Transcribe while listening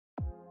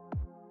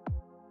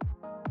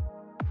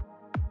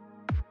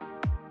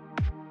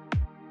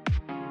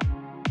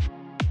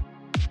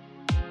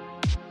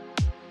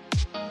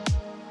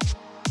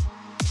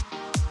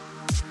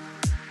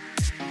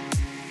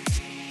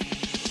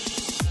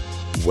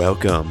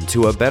Welcome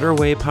to A Better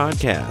Way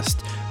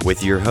podcast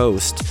with your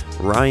host,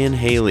 Ryan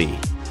Haley.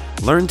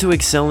 Learn to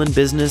excel in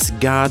business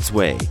God's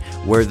way,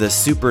 where the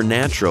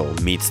supernatural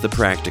meets the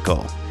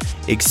practical.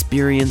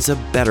 Experience a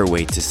better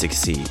way to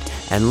succeed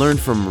and learn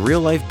from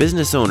real-life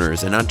business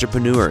owners and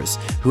entrepreneurs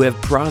who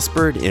have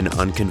prospered in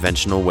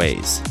unconventional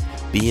ways.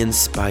 Be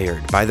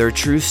inspired by their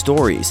true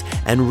stories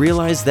and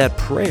realize that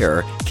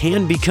prayer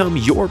can become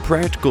your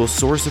practical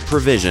source of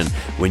provision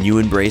when you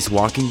embrace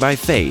walking by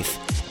faith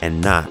and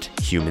not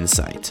human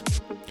sight.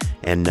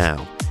 And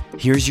now,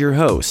 here's your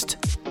host,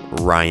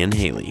 Ryan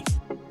Haley.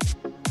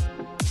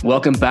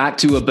 Welcome back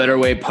to A Better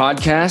Way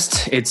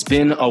podcast. It's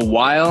been a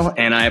while,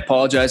 and I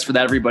apologize for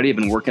that, everybody. I've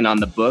been working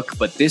on the book,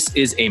 but this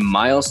is a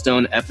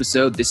milestone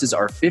episode. This is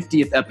our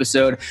 50th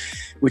episode,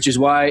 which is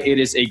why it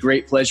is a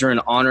great pleasure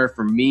and honor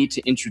for me to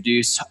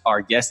introduce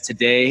our guest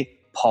today,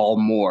 Paul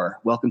Moore.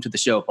 Welcome to the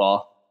show,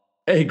 Paul.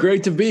 Hey,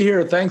 great to be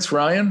here. Thanks,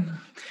 Ryan.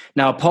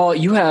 Now, Paul,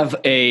 you have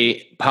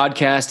a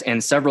podcast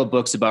and several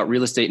books about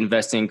real estate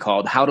investing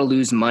called How to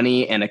Lose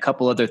Money and a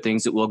couple other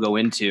things that we'll go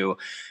into.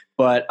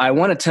 But I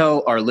want to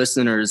tell our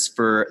listeners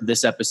for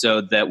this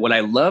episode that what I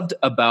loved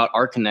about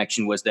our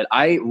connection was that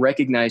I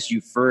recognized you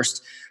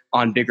first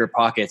on Bigger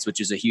Pockets, which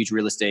is a huge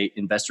real estate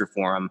investor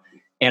forum.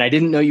 And I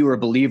didn't know you were a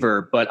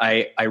believer, but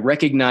I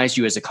recognized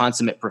you as a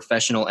consummate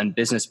professional and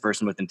business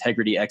person with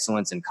integrity,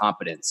 excellence, and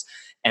competence.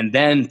 And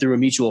then through a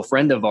mutual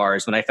friend of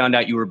ours, when I found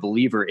out you were a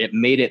believer, it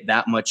made it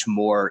that much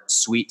more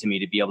sweet to me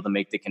to be able to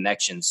make the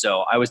connection.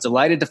 So I was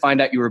delighted to find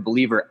out you were a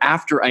believer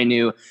after I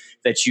knew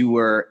that you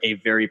were a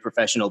very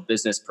professional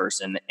business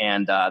person.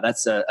 And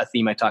that's a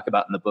theme I talk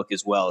about in the book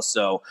as well.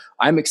 So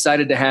I'm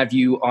excited to have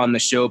you on the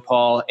show,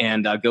 Paul,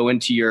 and go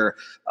into your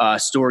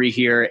story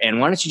here. And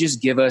why don't you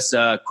just give us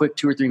a quick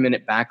 2 or 3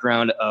 minute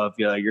background of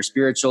your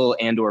spiritual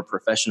and or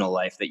professional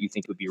life that you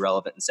think would be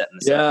relevant in setting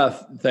this up?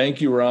 Yeah,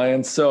 thank you,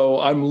 Ryan. So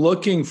I'm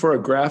looking for a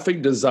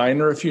graphic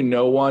designer, if you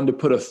know one, to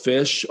put a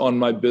fish on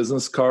my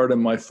business card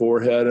and my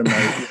forehead and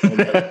my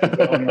and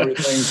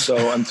everything.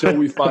 So until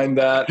we find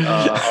that,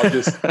 I'll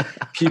just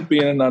keep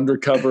being an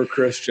undercover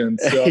Christian.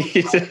 So,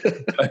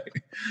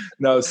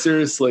 no,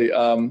 seriously.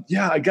 I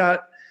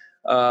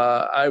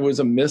was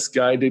a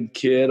misguided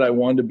kid. I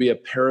wanted to be a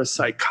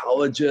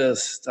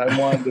parapsychologist. I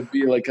wanted to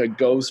be like a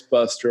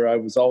Ghostbuster. I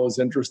was always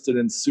interested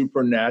in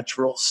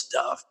supernatural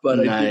stuff, but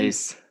I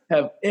didn't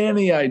have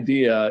any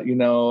idea,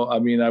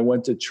 I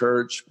went to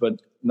church,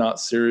 but not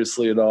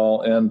seriously at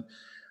all. And,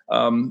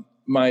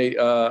 I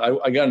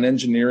got an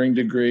engineering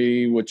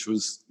degree, which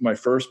was my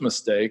first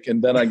mistake.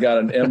 And then I got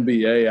an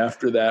MBA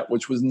after that,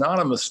 which was not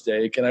a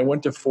mistake. And I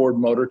went to Ford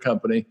Motor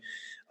Company.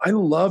 I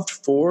loved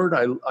Ford.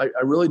 I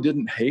really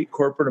didn't hate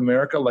corporate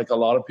America like a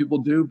lot of people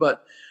do,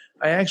 but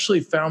I actually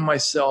found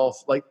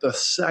myself like the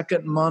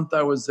second month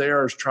I was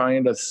there, I was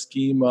trying to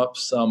scheme up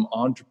some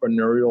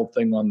entrepreneurial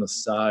thing on the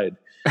side.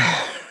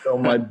 So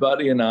my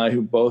buddy and I,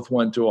 who both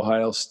went to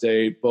Ohio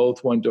State,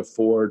 both went to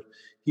Ford,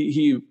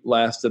 he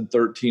lasted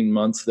 13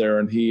 months there,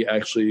 and he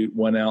actually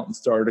went out and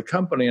started a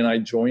company, and I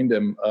joined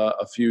him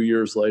a few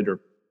years later.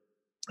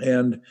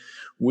 And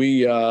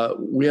we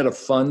had a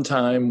fun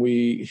time.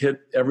 We hit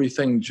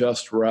everything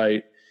just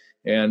right.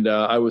 And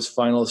I was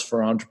finalist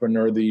for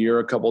Entrepreneur of the Year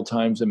a couple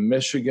times in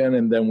Michigan.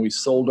 And then we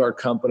sold our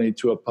company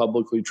to a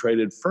publicly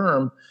traded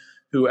firm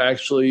who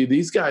actually,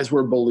 these guys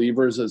were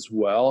believers as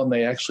well. And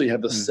they actually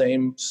had the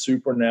same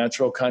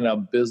supernatural kind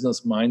of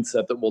business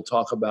mindset that we'll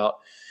talk about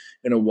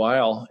in a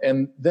while.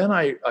 And then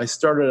I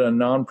started a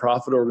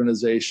nonprofit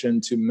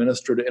organization to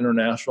minister to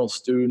international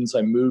students.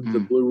 I moved to the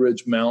Blue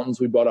Ridge Mountains.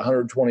 We bought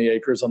 120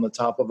 acres on the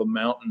top of a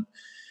mountain.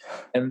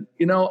 And,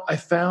 I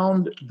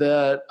found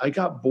that I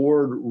got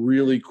bored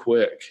really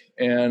quick.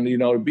 And,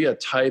 to be a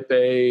type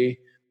A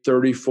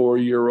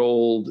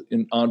 34-year-old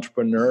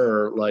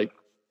entrepreneur, like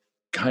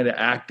kind of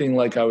acting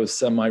like I was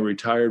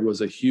semi-retired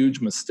was a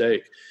huge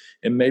mistake.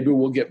 And maybe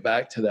we'll get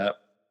back to that.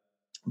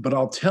 But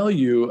I'll tell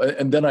you,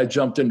 and then I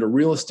jumped into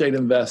real estate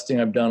investing.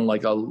 I've done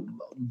like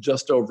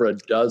just over a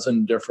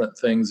dozen different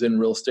things in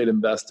real estate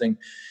investing.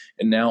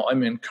 And now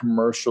I'm in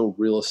commercial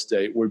real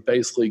estate. We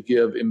basically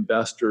give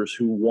investors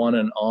who want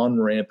an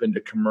on-ramp into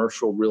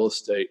commercial real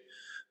estate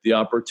the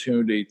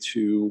opportunity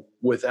to,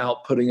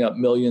 without putting up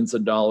millions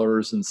of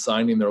dollars and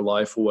signing their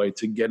life away,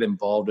 to get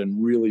involved in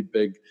really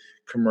big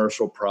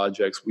commercial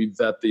projects. We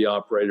vet the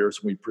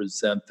operators, we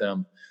present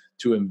them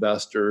to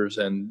investors,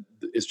 and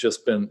it's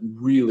just been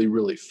really,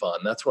 really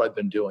fun. That's what I've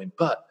been doing.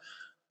 But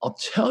I'll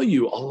tell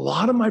you, a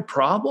lot of my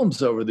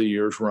problems over the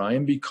years,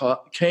 Ryan,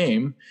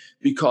 came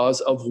because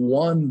of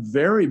one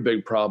very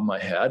big problem I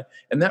had.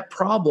 And that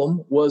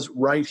problem was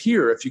right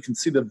here. If you can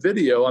see the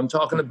video, I'm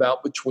talking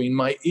about between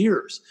my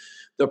ears.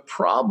 The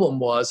problem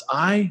was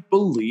I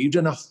believed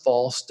in a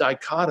false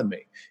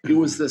dichotomy. It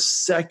was this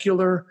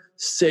secular,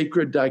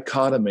 sacred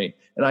dichotomy.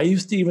 And I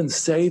used to even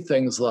say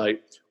things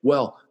like,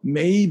 well,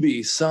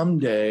 maybe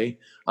someday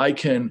I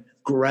can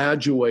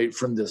graduate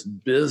from this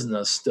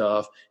business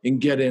stuff and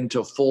get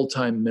into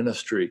full-time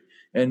ministry.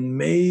 And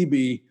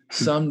maybe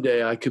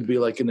someday I could be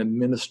like an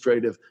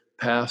administrative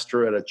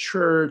pastor at a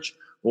church,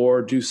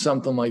 or do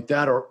something like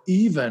that. Or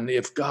even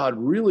if God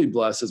really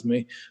blesses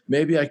me,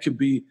 maybe I could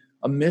be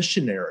a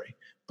missionary.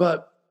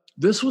 But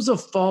this was a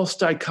false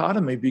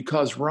dichotomy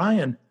because,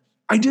 Ryan,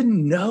 I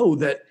didn't know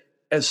that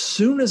as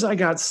soon as I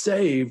got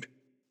saved,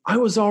 I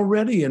was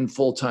already in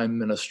full-time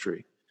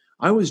ministry.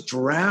 I was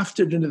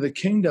drafted into the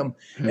kingdom,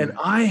 and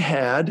I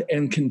had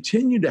and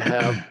continue to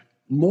have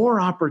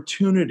more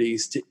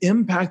opportunities to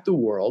impact the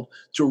world,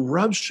 to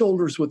rub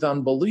shoulders with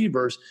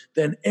unbelievers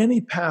than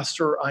any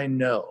pastor I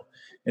know.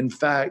 In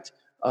fact,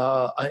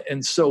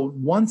 and so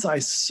once I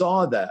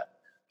saw that,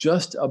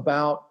 just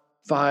about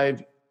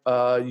 5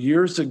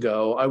 years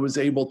ago, I was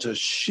able to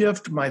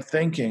shift my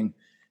thinking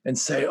and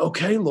say,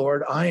 okay,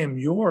 Lord, I am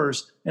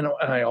yours. And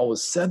I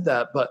always said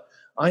that, but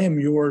I am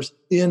yours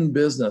in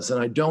business, and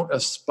I don't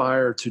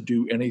aspire to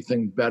do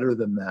anything better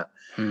than that.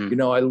 You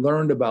know, I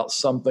learned about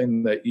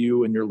something that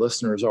you and your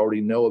listeners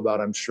already know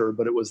about, I'm sure,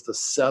 but it was the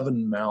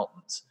 7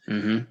 mountains.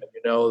 You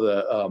know,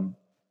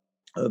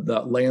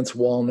 the Lance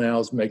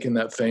Wallnau is making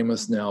that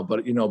famous now,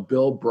 but, you know,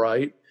 Bill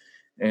Bright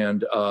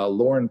and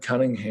Lauren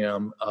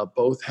Cunningham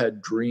both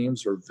had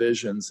dreams or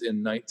visions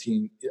in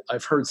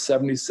I've heard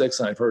 76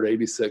 and I've heard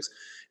 86,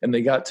 and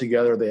they got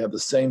together, they have the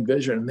same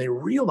vision, and they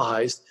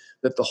realized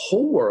that the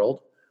whole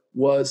world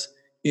was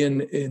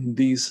in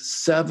these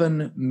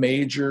 7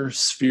 major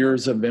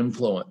spheres of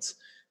influence.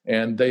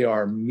 And they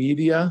are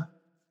media,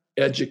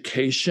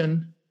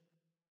 education,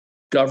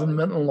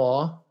 government and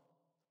law,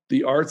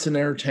 the arts and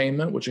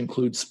entertainment, which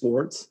includes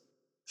sports,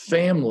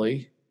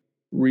 family,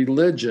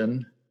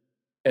 religion,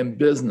 and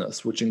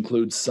business, which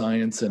includes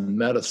science and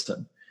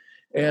medicine.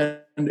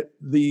 And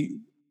the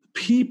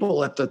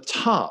people at the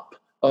top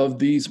of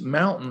these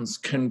mountains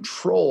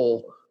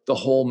control the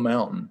whole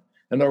mountain.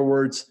 In other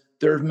words,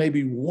 there's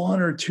maybe 1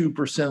 or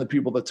 2% of the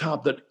people at the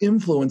top that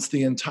influence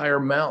the entire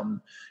mountain.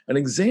 An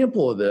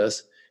example of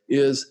this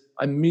is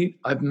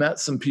I've met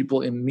some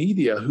people in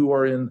media who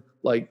are in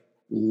like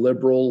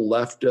liberal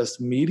leftist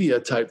media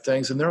type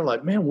things. And they're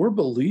like, man, we're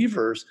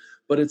believers,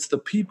 but it's the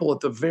people at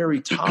the very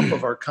top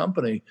of our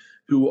company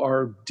who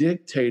are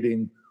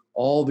dictating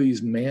all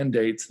these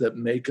mandates that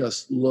make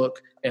us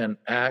look and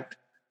act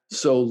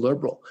so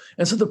liberal.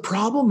 And so the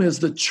problem is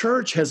the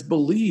church has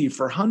believed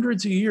for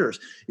hundreds of years,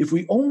 if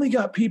we only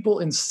got people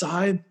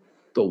inside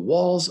the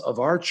walls of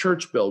our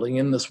church building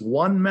in this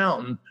one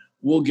mountain,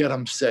 we'll get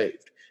them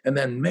saved. And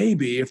then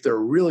maybe if they're a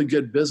really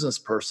good business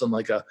person,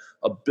 like a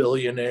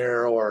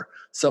billionaire or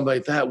somebody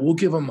like that, we'll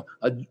give them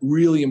a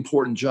really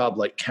important job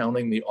like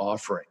counting the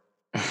offering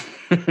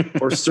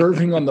or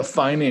serving on the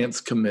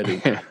finance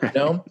committee, you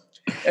know?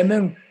 And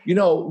then, you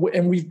know,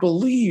 and we've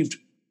believed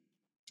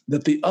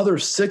that the other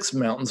 6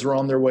 mountains are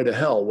on their way to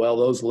hell. Well,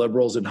 those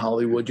liberals in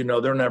Hollywood, you know,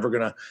 they're never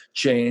going to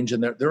change,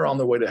 and they're on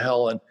their way to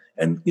hell.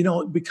 And you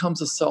know, it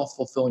becomes a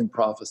self-fulfilling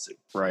prophecy.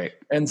 Right.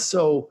 And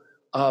so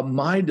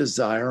my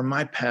desire,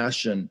 my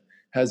passion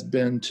has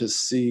been to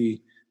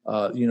see,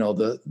 you know,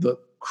 the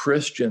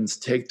Christians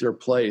take their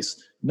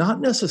place,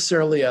 not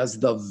necessarily as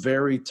the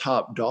very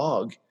top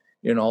dog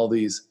in all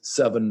these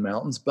 7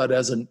 mountains, but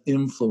as an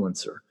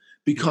influencer,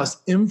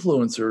 because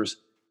influencers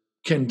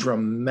can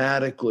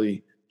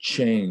dramatically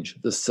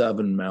change the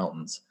 7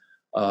 mountains.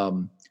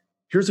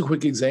 Here's a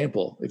quick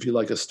example, if you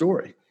like a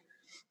story.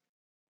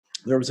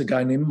 There was a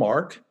guy named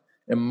Mark,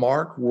 and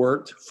Mark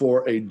worked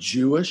for a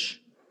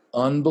Jewish,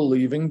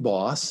 unbelieving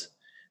boss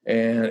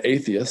and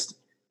atheist.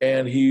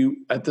 And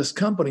at this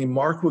company,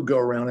 Mark would go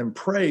around and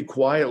pray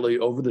quietly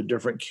over the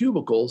different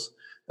cubicles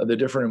of the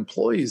different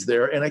employees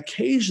there. And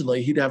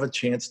occasionally he'd have a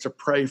chance to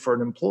pray for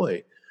an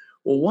employee.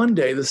 Well, one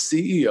day the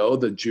CEO,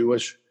 the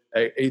Jewish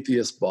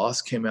atheist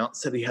boss, came out and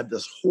said he had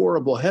this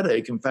horrible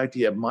headache. In fact,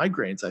 he had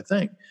migraines, I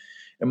think.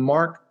 And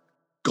Mark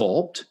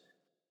gulped,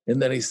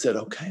 and then he said,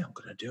 okay, I'm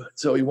going to do it.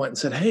 So he went and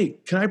said, hey,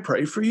 can I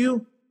pray for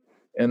you?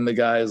 And the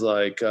guy's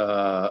like,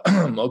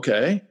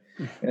 okay.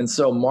 And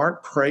so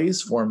Mark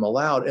prays for him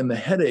aloud, and the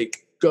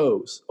headache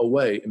goes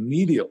away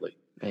immediately.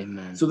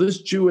 Amen. So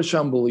this Jewish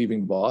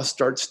unbelieving boss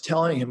starts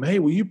telling him, hey,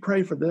 will you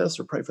pray for this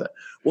or pray for that?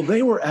 Well,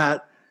 they were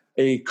at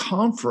a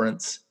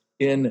conference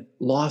in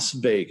Las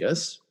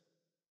Vegas,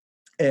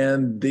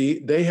 and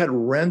they had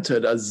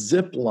rented a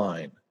zip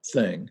line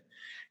thing.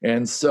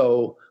 And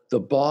so the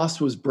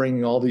boss was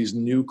bringing all these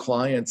new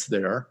clients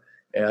there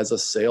as a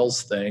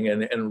sales thing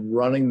and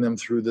running them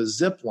through the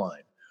zip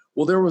line.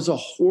 Well, there was a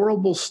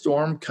horrible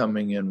storm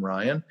coming in,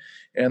 Ryan,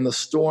 and the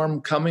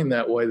storm coming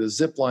that way, the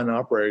zip line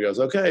operator goes,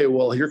 okay,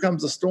 well, here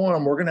comes the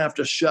storm. We're going to have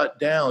to shut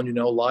down, you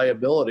know,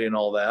 liability and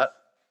all that.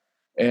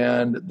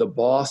 And the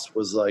boss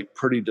was like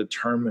pretty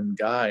determined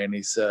guy. And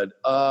he said,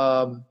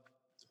 hold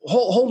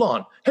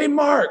on. Hey,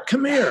 Mark,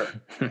 come here.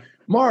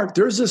 Mark,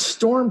 there's a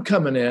storm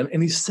coming in.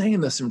 And he's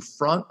saying this in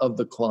front of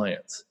the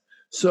clients.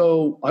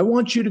 So I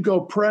want you to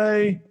go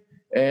pray,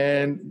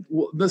 and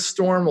this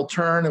storm will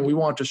turn, and we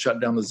want to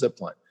shut down the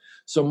zip line.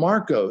 So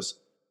Mark goes,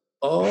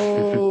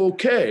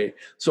 okay.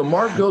 So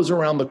Mark goes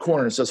around the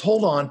corner and says,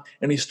 hold on.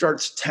 And he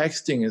starts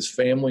texting his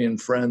family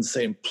and friends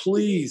saying,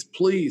 please,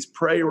 please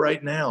pray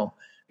right now,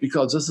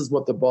 because this is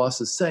what the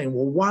boss is saying.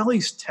 Well, while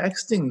he's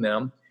texting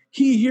them,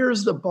 he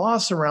hears the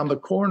boss around the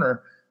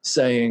corner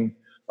saying,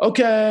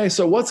 okay,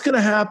 so what's going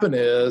to happen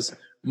is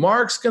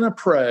Mark's going to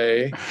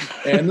pray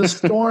and the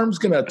storm's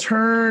going to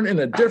turn in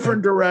a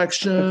different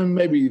direction,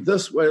 maybe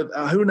this way,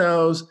 who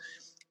knows?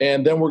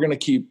 And then we're going to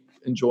keep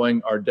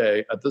enjoying our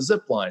day at the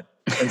zip line.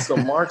 And so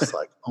Mark's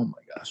like, oh my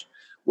gosh.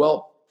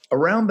 Well,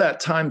 around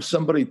that time,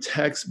 somebody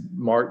texted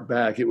Mark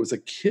back. It was a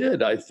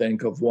kid, I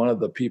think, of one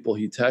of the people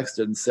he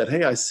texted and said,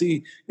 hey, I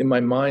see in my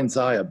mind's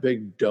eye a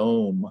big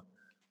dome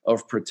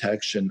of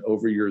protection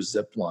over your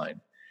zip line.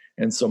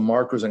 And so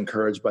Mark was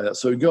encouraged by that.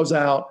 So he goes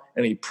out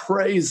and he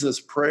prays this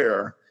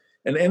prayer.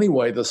 And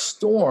anyway, the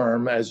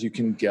storm, as you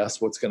can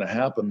guess what's going to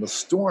happen, the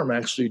storm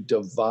actually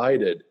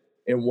divided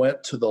and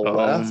went to the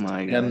left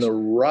and the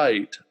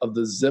right of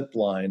the zip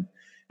line.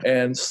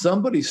 And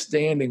somebody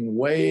standing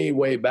way,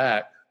 way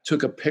back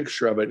took a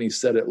picture of it, and he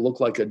said it looked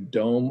like a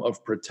dome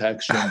of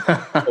protection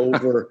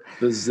over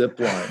the zip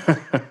line.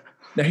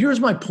 Now, here's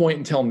my point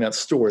in telling that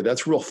story.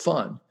 That's real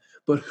fun.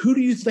 But who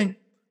do you think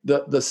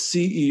the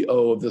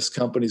CEO of this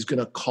company is going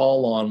to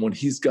call on when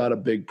he's got a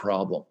big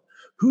problem?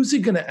 Who's he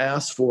going to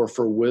ask for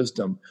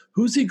wisdom?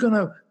 Who's he going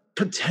to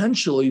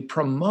potentially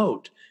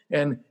promote?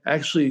 And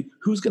actually,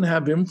 who's going to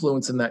have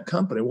influence in that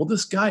company? Well,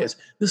 this guy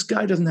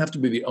doesn't have to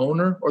be the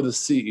owner or the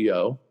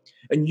CEO.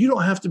 And you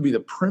don't have to be the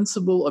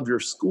principal of your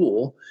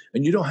school.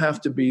 And you don't have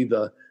to be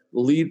the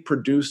lead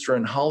producer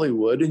in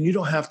Hollywood. And you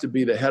don't have to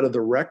be the head of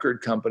the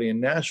record company in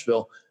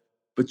Nashville.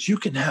 But you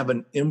can have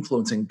an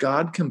influence, and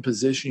God can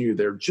position you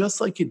there, just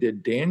like he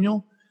did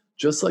Daniel,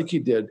 just like he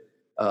did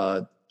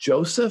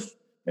Joseph,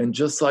 and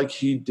just like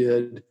he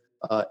did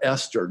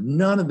Esther.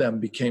 None of them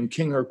became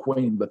king or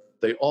queen, but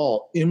they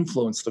all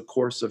influenced the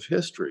course of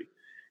history.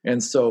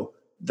 And so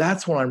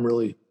that's what I'm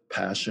really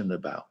passionate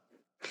about.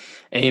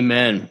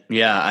 Amen.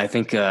 Yeah, I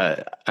think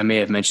I may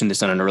have mentioned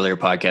this on an earlier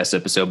podcast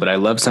episode, but I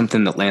love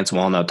something that Lance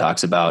Wallnau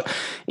talks about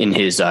in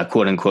his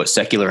quote unquote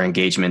secular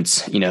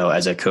engagements,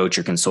 as a coach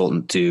or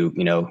consultant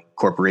to,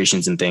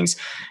 corporations and things,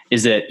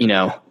 is that,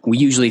 we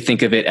usually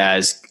think of it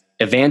as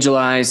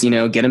evangelize,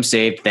 get them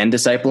saved, then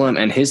disciple them.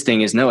 And his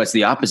thing is, no, it's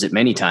the opposite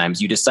many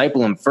times. You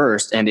disciple them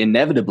first, and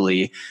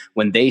inevitably,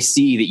 when they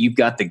see that you've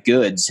got the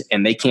goods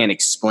and they can't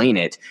explain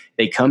it,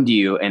 they come to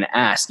you and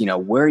ask,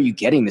 where are you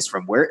getting this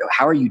from?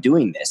 How are you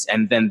doing this?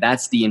 And then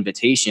that's the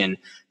invitation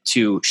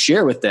to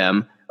share with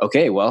them.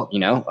 Okay, well,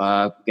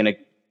 going to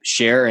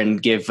share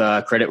and give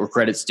credit where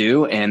credit's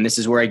due. And this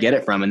is where I get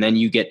it from. And then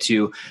you get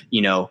to,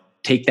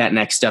 take that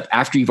next step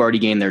after you've already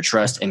gained their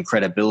trust and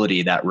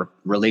credibility, that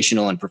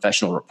relational and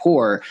professional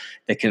rapport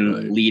that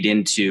can lead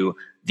into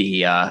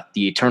the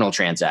eternal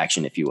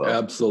transaction, if you will.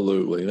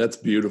 Absolutely. That's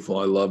beautiful.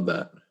 I love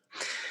that.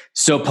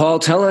 So Paul,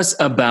 tell us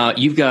about,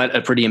 you've got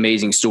a pretty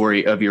amazing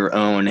story of your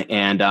own,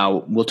 and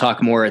we'll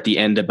talk more at the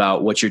end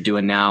about what you're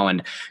doing now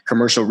and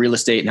commercial real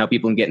estate and how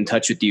people can get in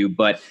touch with you.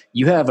 But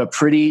you have a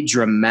pretty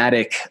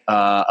dramatic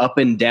up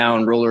and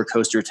down roller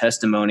coaster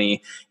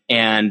testimony.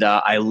 And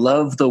I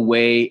love the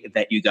way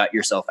that you got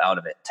yourself out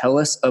of it. Tell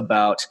us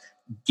about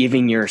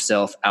giving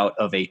yourself out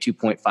of a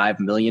 $2.5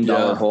 million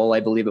hole,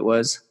 I believe it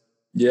was.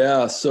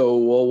 Yeah. So,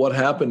 what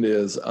happened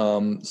is,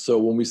 so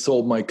when we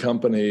sold my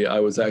company, I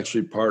was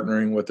actually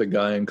partnering with a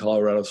guy in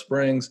Colorado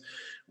Springs.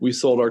 We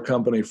sold our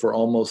company for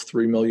almost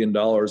 $3 million.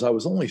 I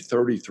was only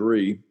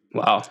 33.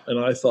 Wow. And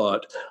I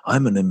thought,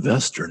 I'm an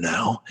investor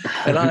now.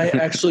 And I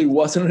actually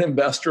wasn't an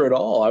investor at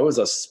all. I was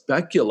a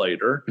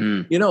speculator.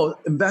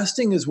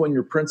 Investing is when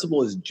your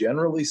principal is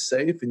generally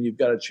safe and you've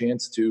got a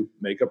chance to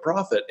make a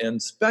profit. And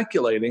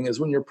speculating is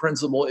when your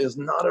principal is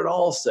not at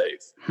all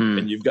safe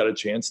and you've got a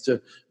chance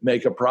to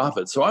make a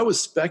profit. So I was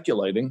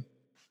speculating,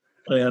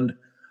 and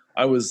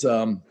I was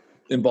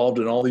involved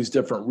in all these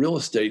different real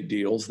estate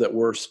deals that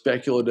were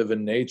speculative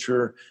in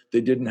nature.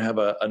 They didn't have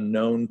a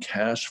known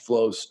cash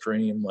flow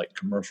stream like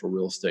commercial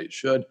real estate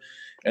should.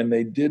 And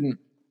they didn't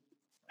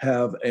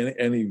have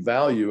any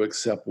value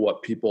except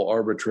what people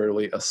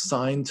arbitrarily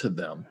assigned to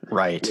them.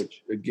 Right.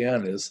 Which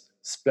again is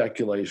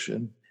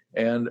speculation.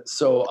 And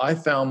so I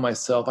found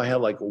myself, I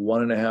had like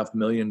 $1.5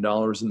 million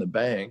in the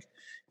bank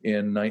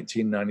in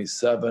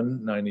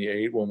 1997,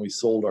 98 when we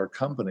sold our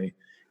company.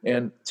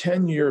 And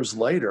 10 years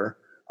later,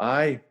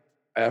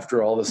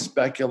 after all the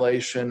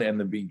speculation and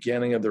the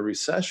beginning of the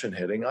recession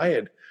hitting, I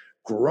had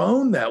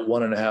grown that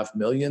 $1.5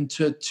 million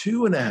to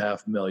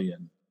 $2.5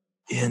 million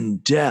in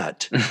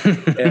debt.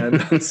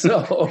 And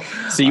so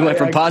you went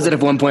from positive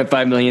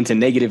 1.5 million to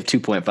negative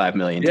 2.5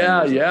 million.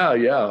 Yeah.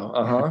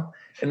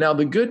 And now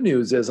the good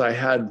news is I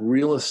had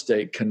real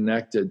estate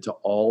connected to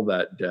all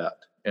that debt.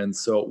 And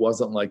so it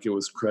wasn't like it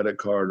was credit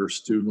card or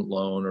student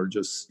loan or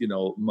just,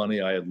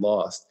 money I had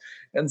lost.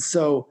 And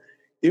so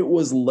it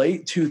was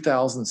late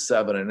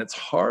 2007, and it's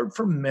hard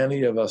for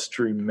many of us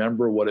to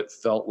remember what it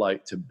felt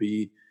like to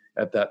be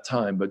at that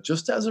time. But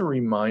just as a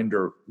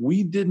reminder,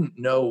 we didn't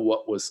know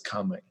what was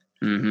coming.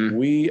 Mm-hmm.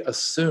 We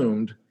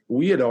assumed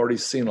we had already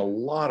seen a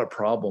lot of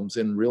problems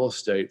in real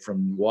estate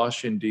from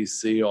Washington,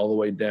 D.C. all the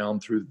way down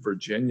through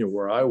Virginia,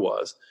 where I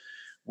was.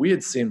 We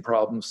had seen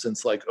problems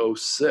since like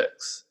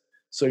 06.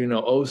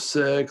 So,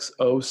 06,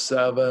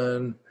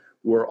 07,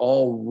 were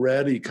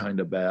already kind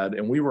of bad,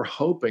 and we were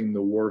hoping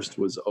the worst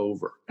was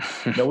over.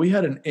 Now, we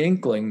had an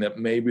inkling that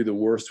maybe the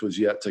worst was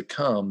yet to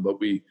come, but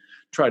we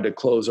tried to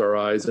close our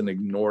eyes and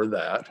ignore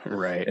that.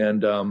 Right.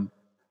 And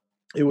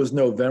it was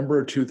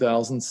November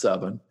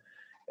 2007.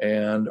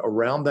 And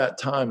around that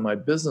time, my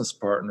business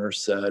partner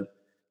said,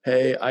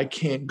 hey, I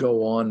can't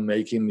go on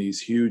making these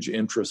huge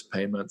interest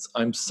payments.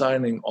 I'm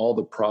signing all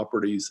the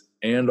properties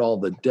and all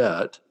the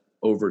debt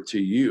over to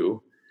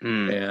you,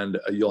 and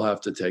you'll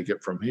have to take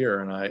it from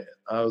here. And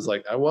I was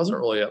like, I wasn't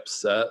really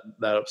that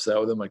upset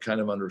with him. I kind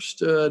of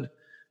understood.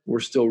 We're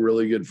still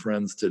really good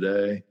friends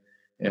today.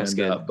 And,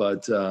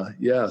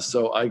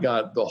 so I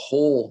got the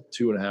whole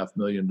 $2.5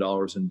 million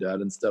in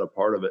debt instead of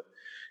part of it.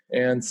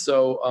 And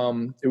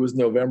so it was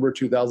November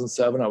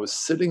 2007. I was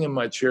sitting in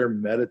my chair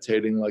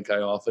meditating like I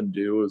often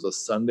do. It was a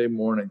Sunday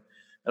morning.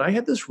 And I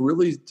had this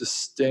really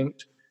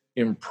distinct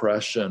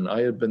impression.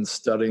 I had been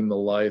studying the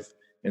life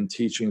and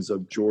teachings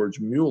of George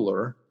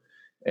Mueller.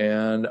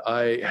 And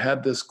I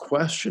had this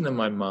question in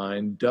my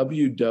mind,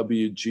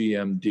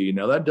 WWGMD.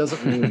 Now, that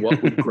doesn't mean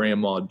what would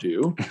grandma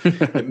do.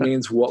 It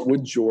means what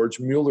would George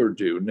Mueller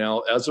do?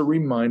 Now, as a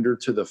reminder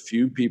to the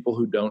few people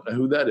who don't know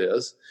who that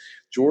is,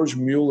 George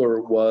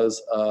Mueller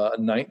was a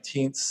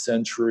 19th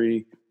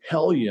century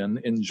hellion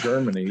in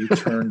Germany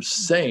turned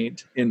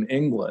saint in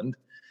England.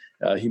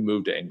 He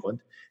moved to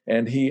England,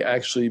 and he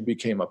actually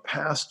became a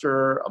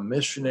pastor, a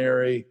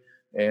missionary,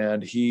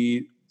 and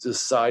he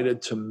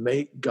decided to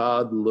make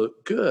God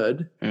look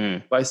good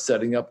by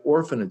setting up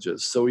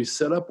orphanages. So he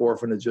set up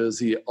orphanages.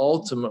 He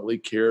ultimately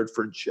cared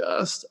for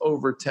just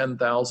over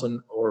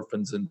 10,000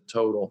 orphans in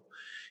total.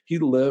 He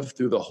lived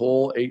through the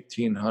whole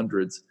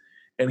 1800s.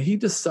 And he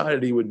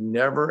decided he would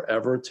never,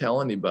 ever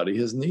tell anybody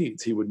his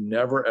needs. He would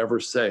never,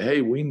 ever say,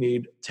 hey, we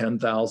need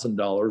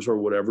 $10,000 or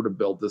whatever to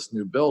build this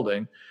new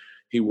building.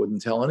 He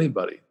wouldn't tell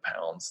anybody,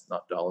 pounds,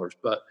 not dollars.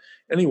 But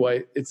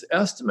anyway, it's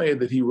estimated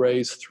that he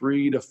raised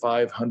 $300 to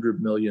 $500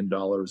 million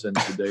in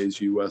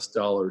today's US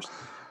dollars,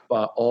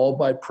 all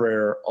by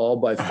prayer, all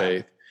by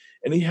faith.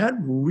 And he had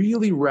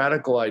really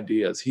radical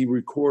ideas. He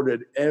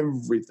recorded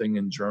everything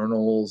in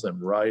journals and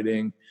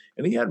writing.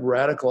 And he had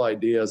radical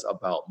ideas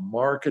about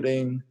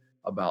marketing,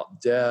 about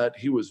debt.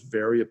 He was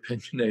very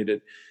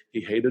opinionated.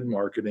 He hated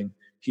marketing.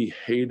 He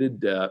hated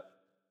debt.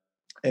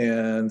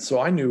 And so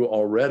I knew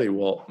already,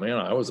 well, man,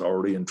 I was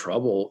already in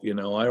trouble. I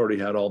already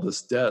had all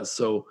this debt.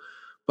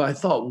 But I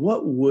thought,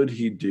 what would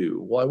he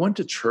do? Well, I went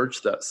to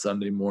church that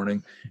Sunday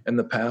morning, and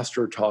the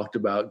pastor talked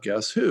about,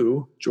 guess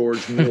who?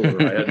 George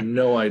Mueller. I had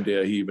no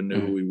idea he even knew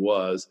who he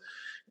was.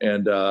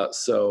 And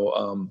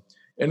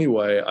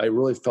anyway, I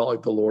really felt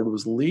like the Lord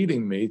was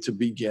leading me to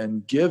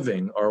begin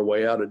giving our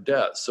way out of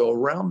debt. So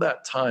around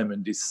that time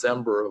in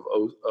December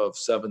of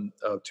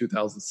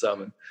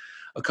 2007,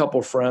 a couple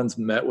of friends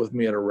met with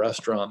me at a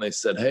restaurant. And they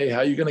said, hey, how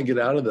are you going to get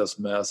out of this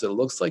mess? It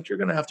looks like you're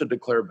going to have to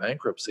declare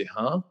bankruptcy,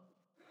 huh?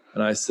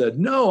 And I said,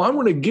 no, I'm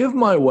going to give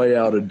my way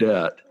out of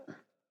debt.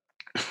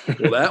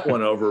 Well, that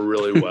went over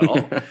really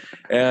well.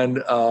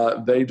 And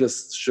they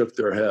just shook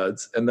their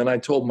heads. And then I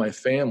told my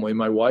family,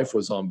 my wife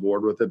was on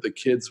board with it. The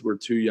kids were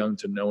too young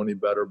to know any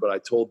better, but I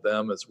told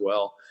them as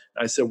well.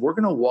 And I said, we're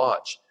going to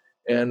watch.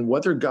 And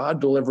whether God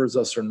delivers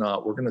us or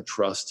not, we're going to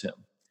trust him.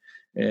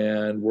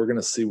 And we're going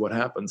to see what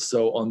happens.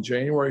 So on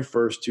January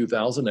 1st,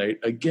 2008,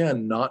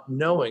 again, not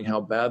knowing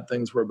how bad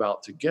things were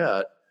about to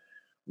get,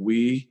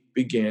 we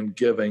began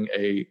giving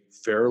a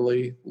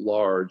fairly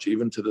large,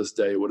 even to this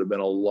day, it would have been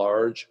a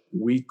large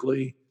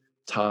weekly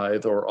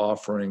tithe or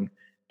offering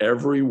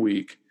every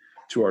week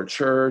to our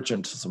church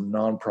and to some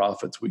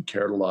nonprofits we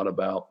cared a lot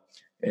about.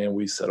 And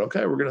we said,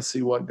 okay, we're going to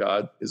see what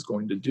God is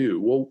going to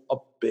do. Well, a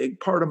big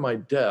part of my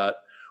debt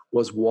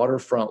was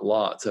waterfront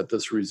lots at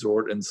this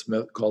resort in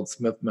called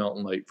Smith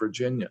Mountain Lake,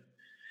 Virginia.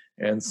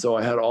 And so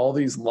I had all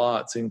these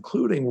lots,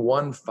 including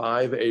one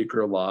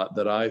 5-acre lot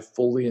that I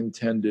fully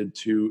intended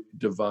to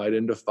divide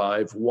into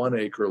 5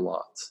 1-acre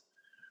lots.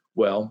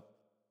 Well,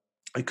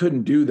 I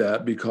couldn't do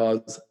that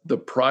because the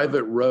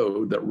private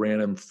road that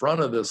ran in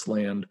front of this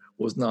land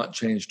was not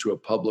changed to a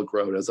public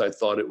road, as I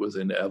thought it was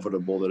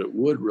inevitable that it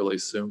would really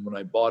soon when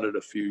I bought it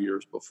a few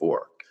years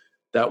before.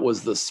 That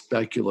was the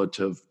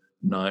speculative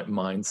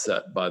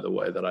mindset, by the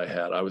way, that I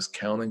had. I was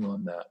counting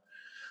on that.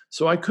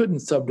 So I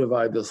couldn't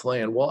subdivide this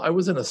land. Well, I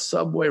was in a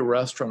Subway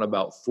restaurant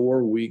about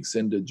 4 weeks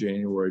into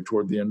January,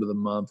 toward the end of the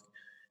month,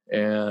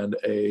 and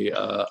a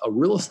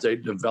real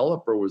estate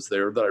developer was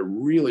there that I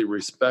really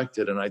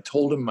respected. And I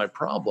told him my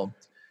problem.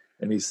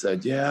 And he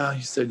said,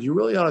 you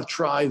really ought to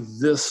try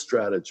this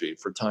strategy.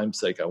 For time's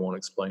sake, I won't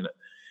explain it.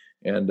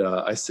 And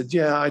I said,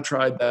 I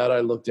tried that.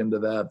 I looked into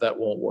that. That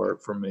won't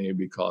work for me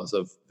because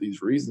of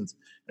these reasons.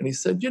 And he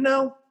said, you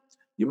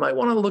might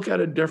want to look at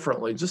it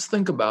differently. Just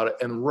think about it.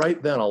 And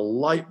right then a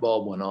light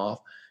bulb went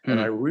off. And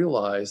I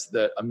realized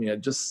that, I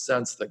just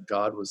sensed that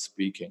God was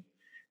speaking.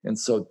 And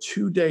so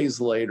 2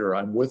 days later,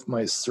 I'm with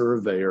my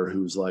surveyor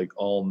who's like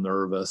all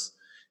nervous.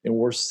 And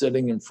we're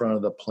sitting in front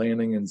of the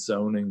planning and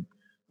zoning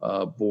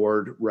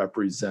board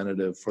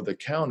representative for the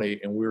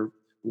county. And we're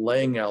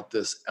laying out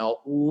this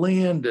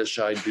outlandish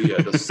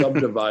idea to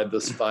subdivide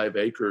this 5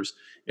 acres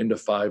into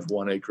 5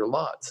 1-acre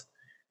lots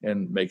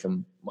and make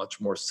them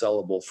much more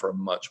sellable for a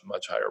much,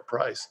 much higher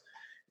price.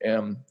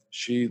 And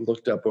she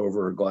looked up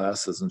over her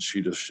glasses and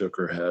she just shook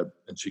her head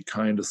and she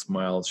kind of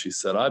smiled. She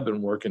said, I've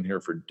been working here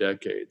for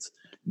decades.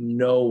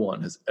 No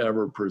one has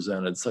ever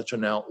presented such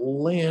an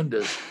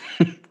outlandish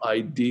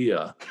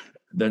idea.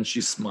 Then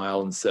she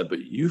smiled and said,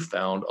 but you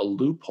found a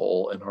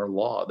loophole in our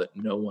law that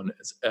no one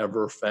has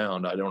ever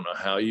found. I don't know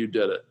how you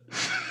did it,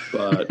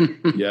 but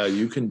yeah,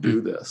 you can do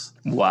this.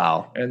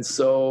 Wow. And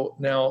so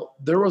now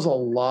there was a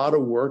lot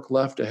of work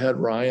left ahead,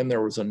 Ryan.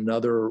 There was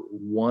another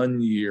 1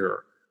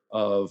 year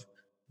of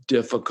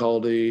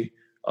difficulty,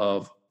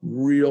 of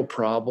real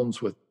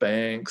problems with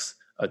banks,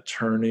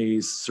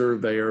 attorneys,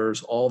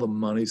 surveyors, all the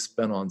money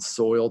spent on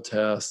soil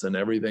tests and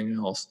everything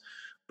else.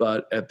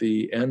 But at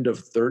the end of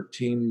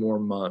 13 more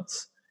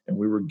months, and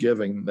we were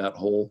giving that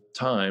whole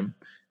time,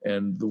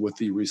 and with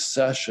the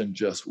recession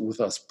just with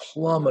us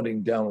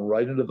plummeting down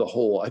right into the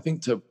hole, I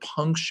think to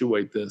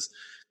punctuate this,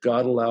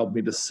 God allowed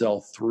me to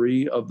sell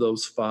 3 of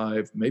those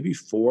 5, maybe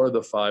 4 of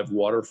the 5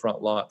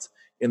 waterfront lots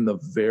in the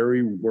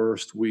very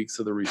worst weeks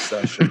of the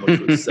recession, which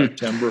was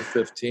September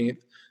 15th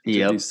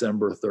to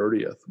December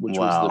 30th, which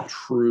was the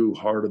true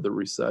heart of the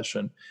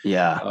recession.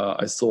 Yeah.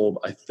 I sold,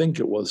 I think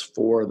it was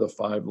 4 of the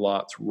 5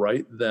 lots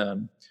right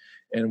then.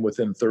 And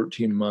within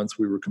 13 months,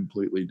 we were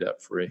completely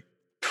debt free.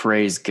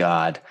 Praise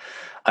God.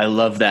 I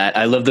love that.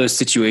 I love those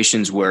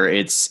situations where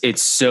it's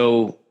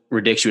so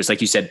ridiculous,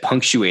 like you said,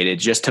 punctuated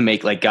just to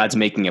make, like, God's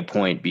making a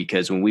point,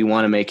 because when we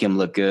want to make him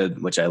look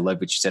good, which I love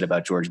what you said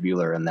about George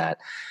Mueller and that,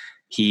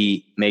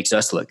 he makes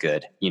us look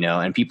good,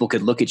 and people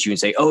could look at you and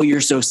say, oh, you're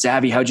so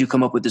savvy. How'd you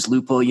come up with this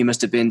loophole? You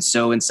must have been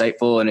so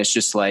insightful. And it's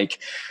just like,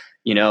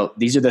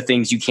 these are the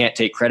things you can't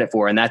take credit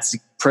for. And that's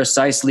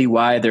precisely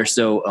why they're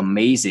so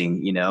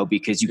amazing,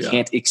 because you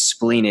can't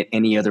explain it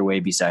any other way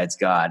besides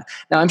God.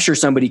 Now, I'm sure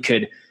somebody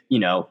could,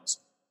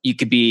 you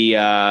could be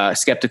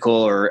skeptical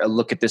or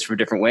look at this for a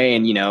different way.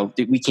 And,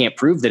 we can't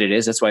prove that it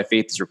is. That's why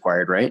faith is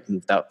required, right? And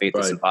without faith,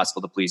 it's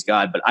impossible to please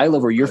God. But I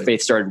love where your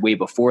faith started way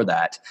before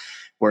that,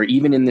 where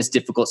even in this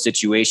difficult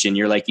situation,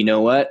 you're like, you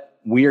know what?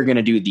 We are going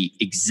to do the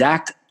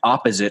exact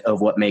opposite of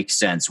what makes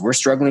sense. We're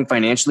struggling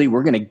financially.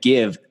 We're going to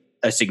give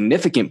a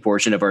significant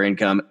portion of our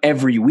income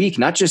every week,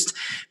 not just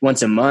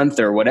once a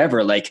month or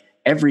whatever, like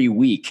every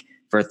week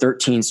for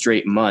 13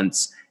 straight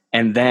months.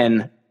 And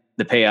then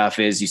the payoff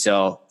is you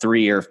sell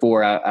 3 or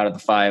 4 out of the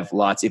 5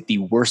 lots at the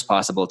worst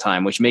possible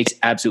time, which makes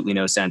absolutely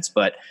no sense.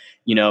 But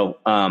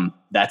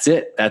that's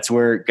it. That's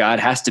where God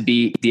has to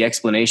be the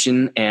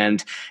explanation,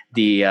 and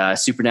the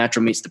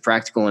supernatural meets the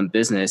practical in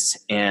business.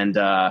 And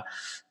I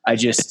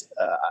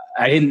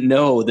I didn't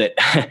know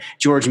that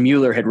George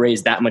Mueller had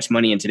raised that much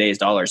money in today's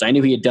dollars. I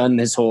knew he had done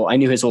his whole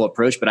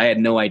approach, but I had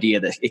no idea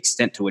the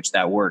extent to which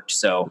that worked.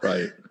 So,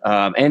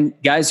 and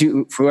guys,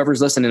 whoever's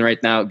listening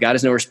right now, God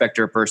is no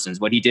respecter of persons.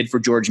 What he did for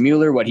George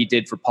Mueller, what he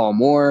did for Paul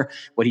Moore,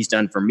 what he's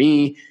done for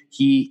me,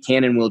 he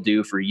can and will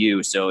do for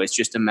you. So it's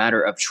just a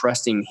matter of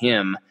trusting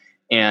him.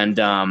 And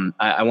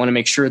I want to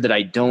make sure that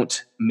I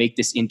don't make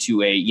this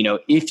into a,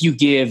 if you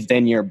give,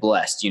 then you're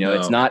blessed.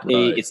 It's not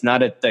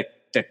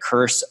the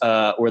curse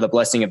or the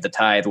blessing of the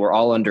tithe. We're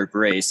all under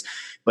grace,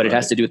 but it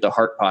has to do with the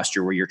heart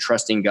posture where you're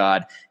trusting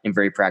God in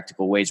very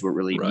practical ways where it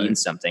really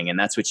means something. And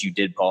that's what you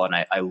did, Paul. And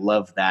I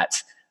love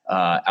that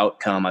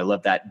outcome. I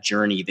love that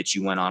journey that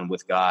you went on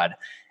with God.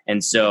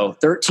 And so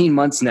 13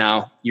 months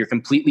now, you're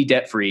completely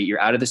debt free. You're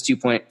out of this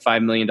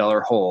 $2.5 million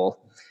hole.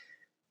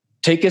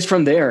 Take us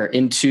from there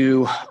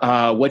into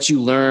what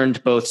you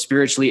learned both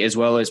spiritually as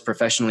well as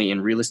professionally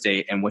in real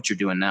estate and what you're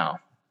doing now.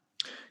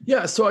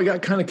 Yeah, so I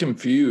got kind of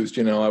confused.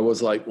 I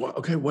was like, well,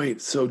 okay,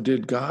 wait, so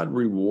did God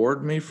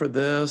reward me for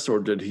this, or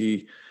did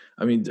he?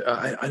 I mean,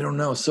 I don't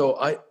know. So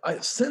I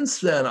since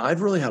then,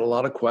 I've really had a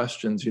lot of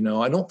questions.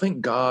 I don't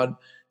think God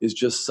is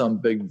just some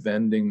big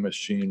vending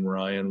machine,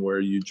 Ryan, where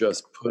you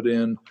just put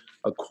in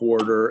a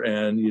quarter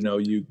and,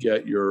 you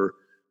get your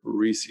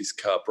Reese's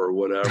cup or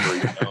whatever.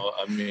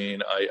 I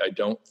mean, I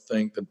don't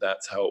think that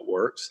that's how it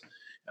works.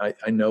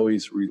 I know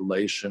he's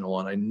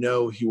relational, and I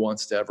know he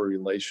wants to have a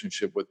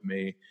relationship with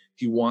me.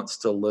 He wants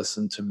to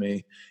listen to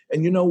me.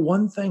 And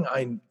one thing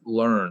I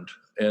learned,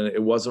 and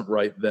it wasn't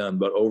right then,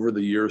 but over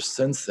the years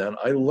since then,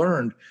 I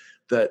learned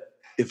that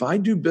if I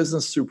do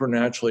business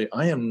supernaturally,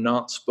 I am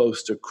not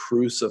supposed to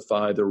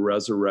crucify the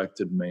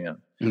resurrected man.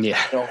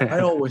 Yeah. I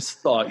always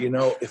thought,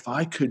 if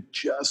I could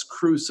just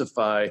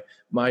crucify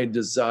my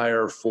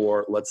desire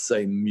for, let's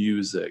say,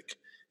 music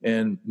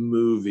and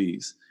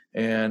movies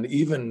and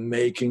even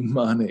making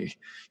money,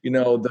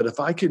 that if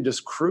I could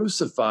just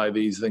crucify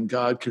these, then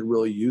God could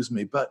really use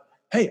me. But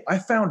hey, I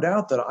found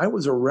out that I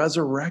was a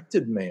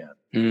resurrected man.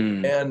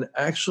 And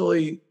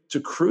actually to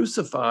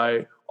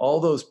crucify all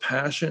those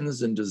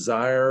passions and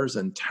desires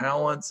and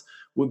talents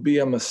would be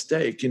a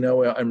mistake.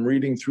 I'm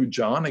reading through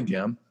John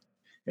again.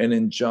 And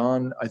in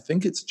John, I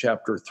think it's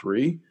chapter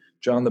 3,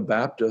 John the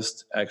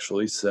Baptist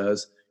actually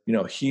says,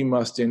 he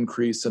must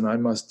increase and I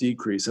must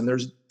decrease. And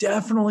there's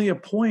definitely a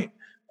point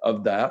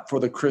of that for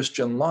the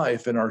Christian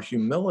life and our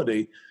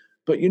humility.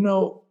 But,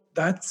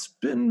 that's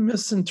been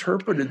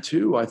misinterpreted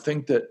too. I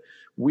think that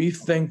we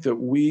think that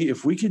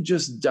if we could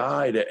just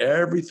die to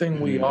everything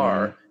we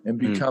are and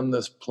become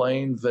this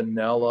plain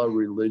vanilla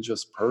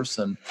religious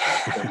person,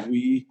 that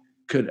we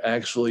could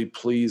actually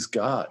please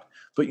God.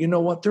 But you know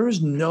what? There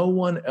is no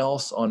one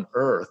else on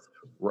earth,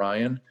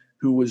 Ryan,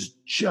 who was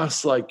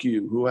just like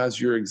you, who has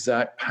your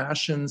exact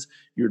passions,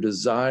 your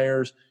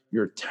desires,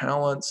 your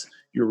talents,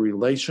 your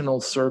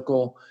relational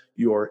circle,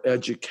 your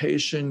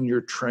education,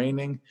 your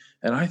training.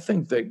 And I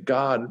think that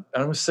God,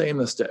 and I'm saying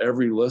this to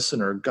every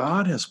listener,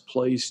 God has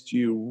placed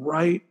you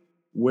right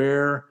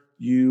where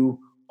you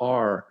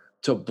are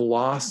to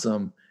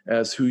blossom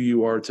as who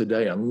you are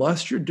today.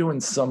 Unless you're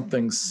doing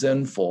something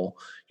sinful,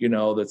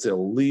 that's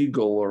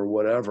illegal or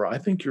whatever, I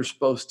think you're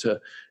supposed to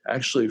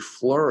actually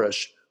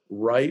flourish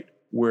right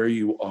where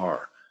you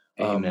are.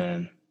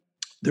 Amen.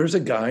 There's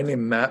a guy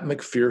named Matt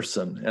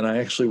McPherson, and I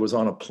actually was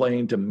on a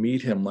plane to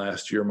meet him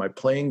last year. My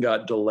plane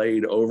got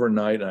delayed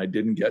overnight, and I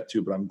didn't get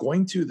to, but I'm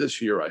going to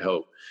this year, I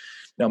hope.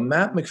 Now,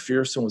 Matt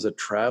McPherson was a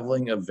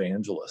traveling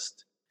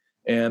evangelist,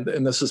 and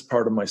this is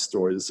part of my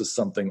story. This is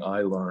something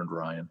I learned,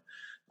 Ryan.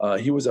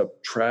 He was a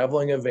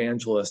traveling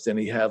evangelist, and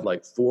he had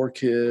like 4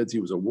 kids. He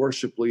was a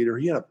worship leader.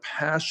 He had a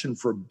passion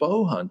for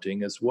bow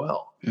hunting as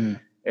well.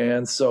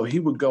 And so he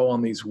would go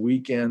on these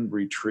weekend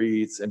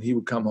retreats, and he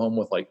would come home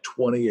with like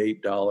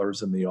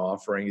 $28 in the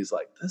offering. He's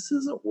like, this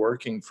isn't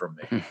working for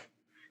me.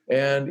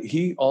 And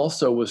he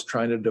also was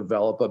trying to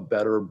develop a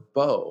better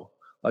bow,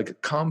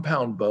 like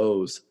compound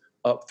bows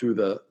up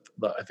through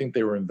I think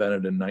they were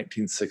invented in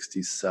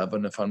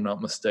 1967, if I'm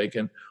not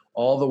mistaken,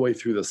 all the way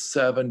through the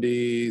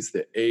 70s,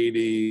 the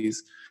 80s.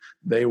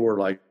 They were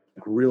like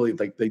really,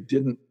 like they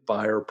didn't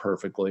fire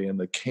perfectly. And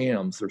the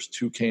cams, there's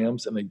 2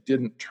 cams, and they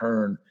didn't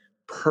turn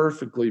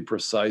perfectly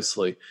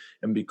precisely.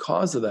 And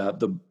because of that,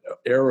 the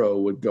arrow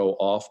would go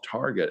off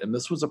target. And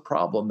this was a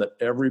problem that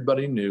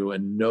everybody knew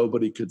and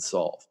nobody could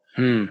solve.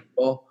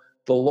 Well,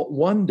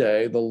 one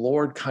day the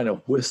Lord kind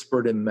of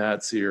whispered in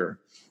Matt's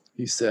ear.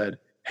 He said,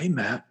 hey,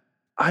 Matt,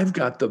 I've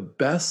got the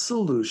best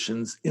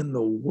solutions in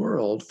the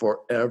world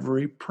for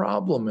every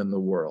problem in the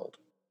world.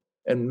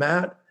 And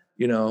Matt,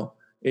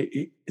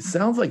 it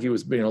sounds like he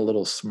was being a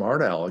little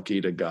smart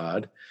alecky to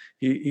God.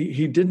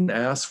 He didn't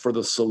ask for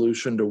the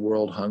solution to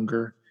world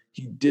hunger.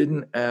 He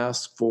didn't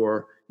ask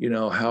for,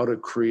 how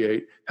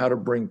to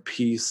bring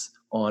peace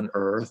on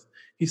earth.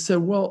 He said,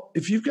 well,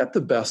 if you've got the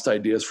best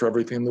ideas for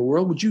everything in the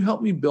world, would you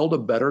help me build a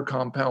better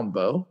compound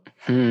bow?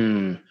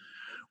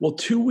 Well,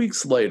 2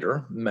 weeks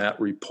later, Matt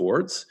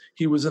reports,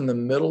 he was in the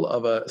middle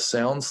of a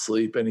sound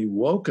sleep, and he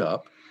woke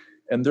up,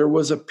 and there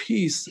was a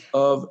piece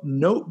of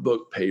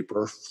notebook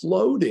paper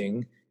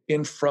floating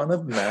in front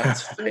of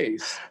Matt's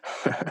face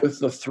with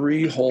the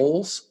 3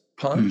 holes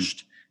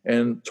punched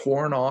and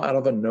torn out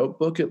of a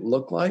notebook, it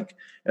looked like.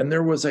 And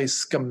there was a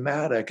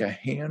schematic, a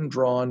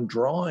hand-drawn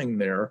drawing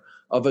there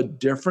of a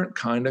different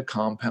kind of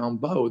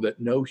compound bow that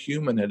no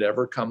human had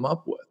ever come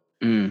up with.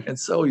 And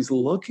so he's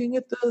looking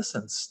at this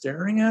and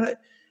staring at it,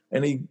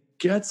 and he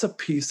gets a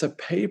piece of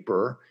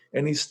paper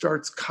and he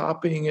starts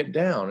copying it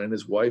down. And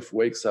his wife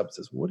wakes up and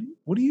says, what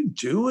are you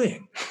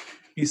doing?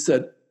 He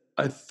said,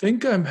 I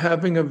think I'm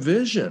having a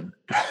vision.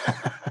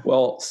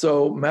 Well,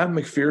 so Matt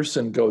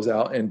McPherson goes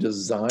out and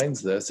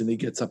designs this, and he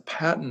gets a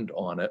patent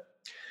on it.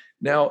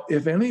 Now,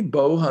 if any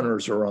bow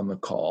hunters are on the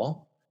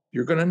call,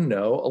 you're going to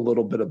know a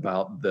little bit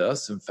about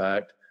this. In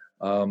fact,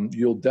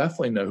 you'll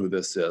definitely know who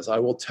this is. I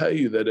will tell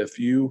you that if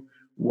you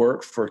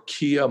work for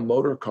Kia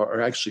Motor Car,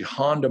 or actually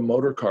Honda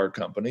Motor Car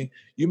Company,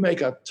 you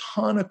make a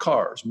ton of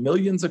cars,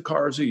 millions of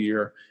cars a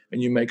year,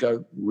 and you make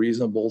a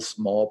reasonable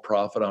small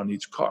profit on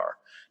each car.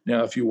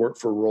 Now, if you work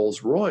for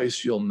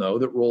Rolls-Royce, you'll know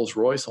that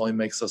Rolls-Royce only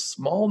makes a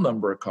small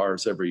number of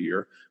cars every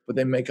year, but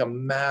they make a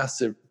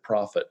massive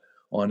profit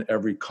on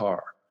every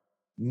car.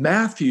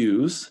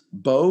 Matthews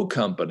Bow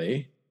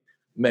Company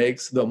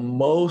makes the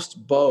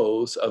most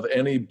bows of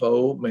any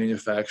bow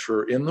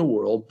manufacturer in the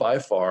world by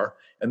far,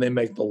 and they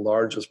make the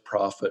largest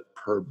profit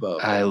per bow.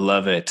 I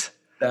love it.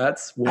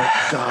 That's what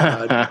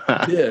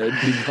God did,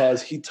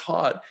 because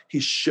he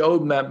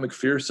showed Matt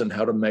McPherson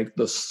how to make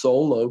the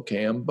solo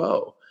cam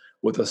bow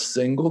with a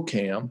single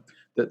cam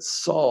that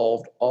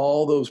solved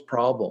all those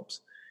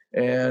problems.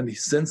 And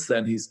since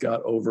then, he's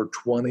got over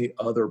 20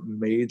 other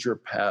major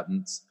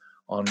patents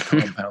on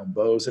compound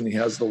bows, and he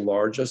has the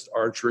largest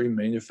archery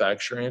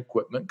manufacturing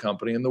equipment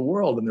company in the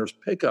world. And there's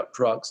pickup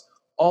trucks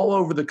all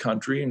over the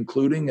country,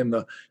 including in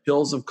the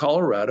hills of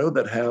Colorado,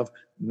 that have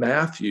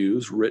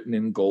Matthews written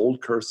in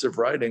gold cursive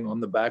writing on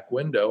the back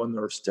window and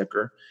their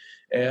sticker.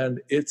 And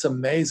it's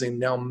amazing.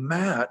 Now,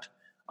 Matt,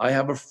 I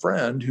have a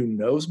friend who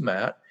knows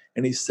Matt,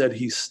 and he said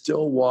he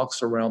still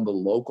walks around the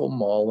local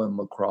mall in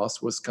La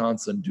Crosse,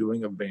 Wisconsin,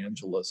 doing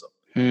evangelism.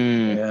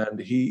 And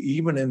he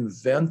even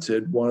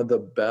invented one of the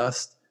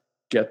best,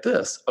 get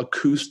this,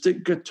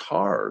 acoustic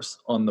guitars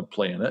on the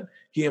planet.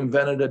 He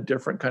invented a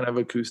different kind of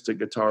acoustic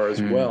guitar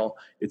as well.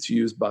 It's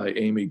used by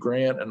Amy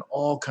Grant and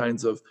all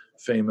kinds of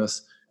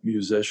famous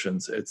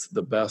musicians. It's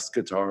the best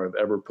guitar I've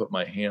ever put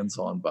my hands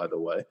on, by the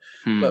way.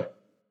 But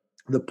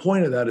the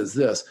point of that is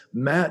this: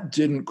 Matt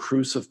didn't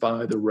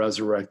crucify the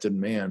resurrected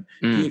man.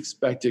 He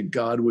expected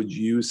God would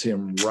use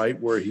him right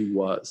where he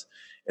was.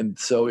 And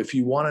so if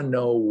you want to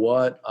know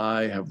what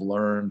I have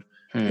learned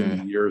in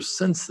the years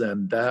since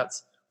then,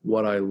 that's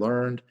what I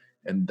learned.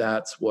 And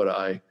that's what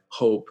I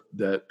hope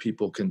that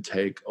people can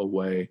take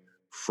away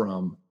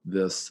from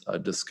this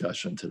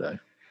discussion today.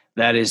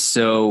 That is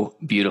so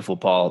beautiful,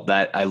 Paul.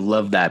 That I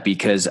love that,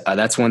 because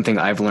that's one thing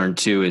I've learned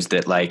too, is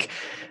that, like,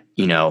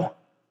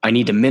 I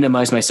need to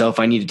minimize myself.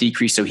 I need to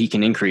decrease so he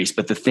can increase.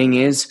 But the thing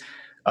is,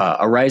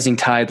 a rising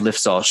tide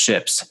lifts all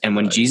ships. And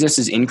when Jesus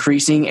is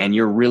increasing and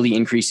you're really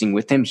increasing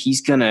with him, he's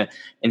going to,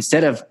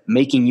 instead of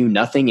making you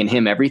nothing and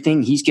him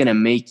everything, he's going to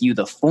make you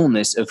the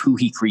fullness of who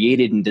he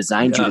created and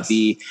designed you to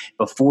be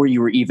before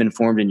you were even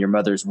formed in your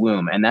mother's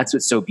womb. And that's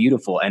what's so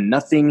beautiful. And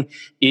nothing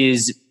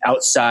is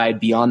outside,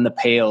 beyond the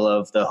pale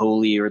of the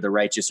holy or the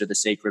righteous or the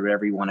sacred,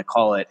 whatever you want to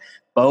call it.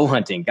 Bow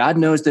hunting. God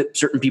knows that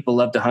certain people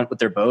love to hunt with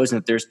their bows, and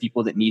if there's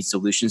people that need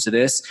solutions to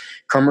this,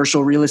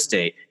 commercial real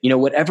estate,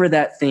 whatever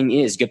that thing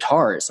is,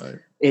 guitars. Right.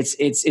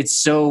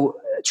 It's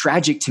so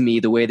tragic to me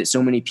the way that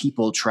so many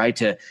people try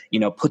to,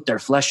 put their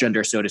flesh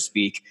under, so to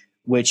speak,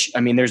 which,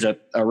 there's a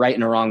right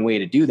and a wrong way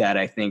to do that,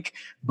 I think.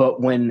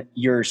 But when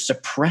you're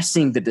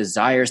suppressing the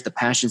desires, the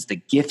passions, the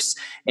gifts,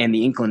 and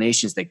the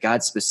inclinations that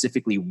God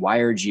specifically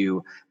wired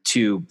you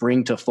to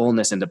bring to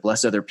fullness and to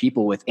bless other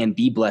people with, and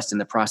be blessed in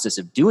the process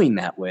of doing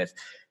that with,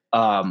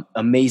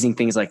 amazing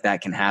things like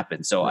that can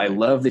happen. So I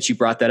love that you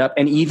brought that up.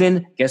 And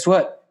even, guess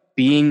what?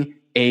 Being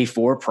a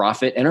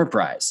for-profit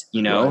enterprise,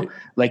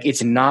 like,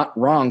 it's not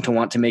wrong to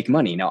want to make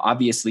money. Now,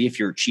 obviously, if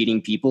you're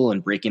cheating people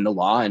and breaking the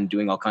law and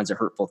doing all kinds of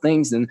hurtful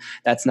things, then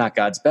that's not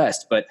God's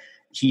best. But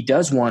he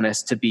does want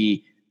us to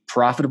be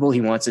profitable. He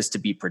wants us to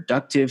be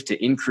productive,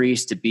 to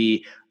increase, to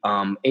be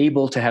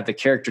able to have the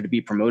character to be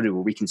promoted,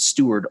 where we can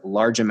steward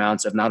large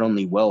amounts of not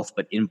only wealth,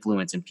 but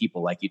influence in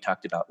people, like you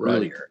talked about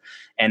earlier.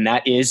 And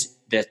that is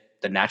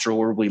the natural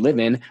world we live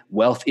in.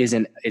 Wealth is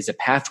a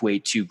pathway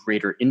to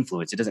greater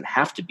influence. It doesn't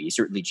have to be.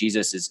 Certainly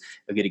Jesus is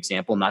a good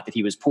example. Not that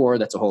he was poor.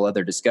 That's a whole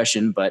other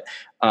discussion. But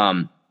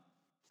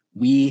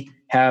we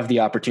have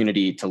the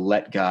opportunity to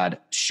let God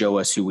show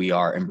us who we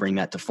are and bring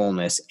that to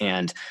fullness.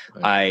 And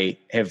I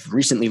have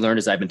recently learned,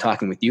 as I've been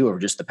talking with you over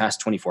just the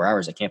past 24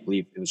 hours, I can't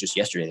believe it was just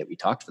yesterday that we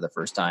talked for the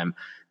first time,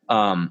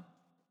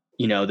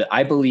 that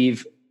I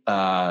believe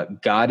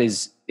God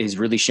is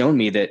really shown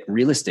me that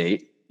real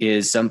estate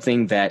is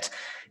something that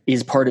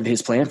is part of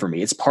his plan for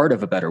me. It's part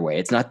of a better way.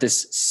 It's not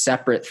this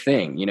separate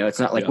thing. It's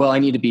not like, well, I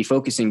need to be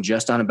focusing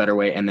just on a better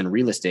way and then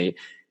real estate.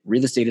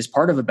 Real estate is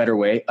part of a better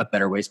way. A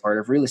better way is part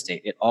of real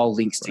estate. It all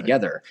links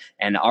together.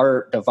 And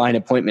our divine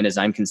appointment, as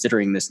I'm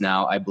considering this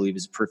now, I believe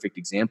is a perfect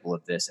example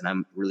of this. And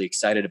I'm really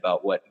excited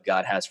about what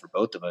God has for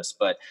both of us.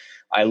 But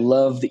I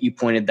love that you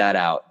pointed that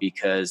out,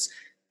 because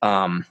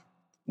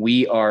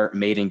we are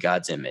made in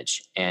God's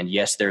image. And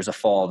yes, there's a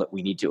fall that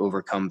we need to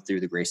overcome through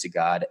the grace of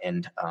God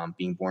and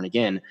being born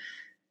again.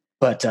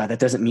 But that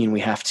doesn't mean we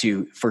have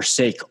to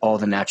forsake all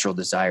the natural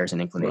desires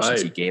and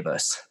inclinations he gave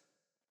us.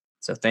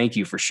 So thank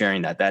you for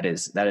sharing that. That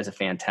is a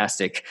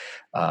fantastic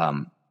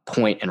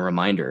point and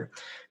reminder.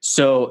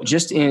 So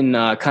just in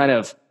kind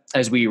of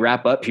as we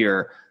wrap up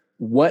here,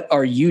 what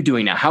are you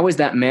doing now? How is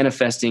that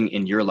manifesting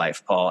in your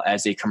life, Paul,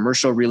 as a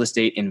commercial real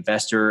estate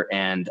investor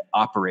and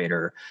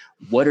operator?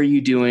 What are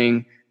you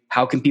doing?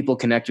 How can people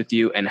connect with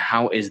you? And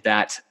how is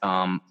that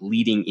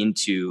leading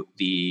into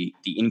the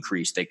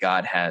increase that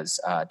God has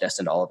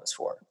destined all of us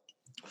for?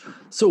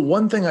 So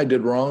one thing I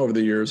did wrong over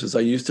the years is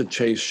I used to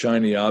chase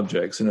shiny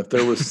objects. And if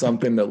there was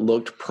something that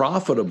looked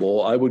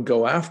profitable, I would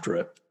go after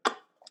it.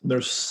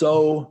 There's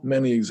so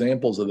many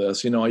examples of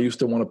this. I used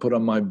to want to put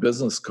on my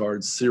business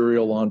card,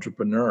 serial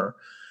entrepreneur,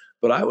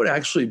 but I would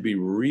actually be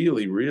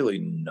really, really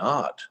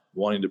not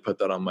wanting to put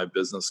that on my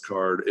business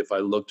card if I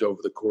looked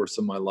over the course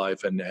of my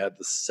life and had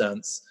the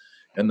sense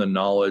and the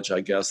knowledge,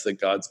 I guess, that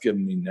God's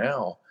given me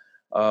now.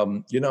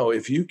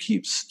 If you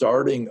keep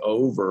starting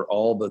over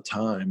all the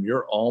time,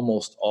 you're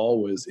almost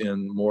always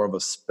in more of a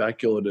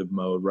speculative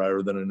mode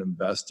rather than an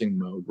investing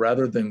mode,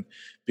 rather than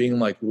being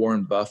like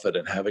Warren Buffett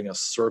and having a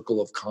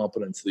circle of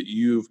competence that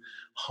you've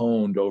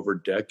honed over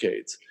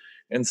decades.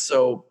 And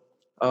so,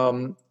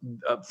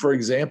 for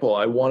example,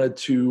 I wanted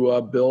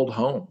to build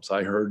homes.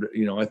 I heard,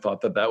 I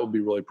thought that would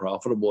be really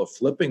profitable. If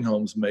flipping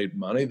homes made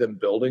money, then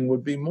building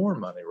would be more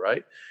money,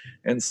 right?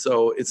 And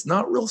so it's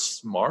not real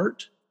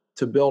smart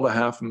to build a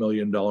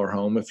 $500,000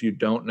 home if you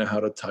don't know how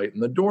to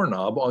tighten the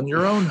doorknob on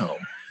your own home.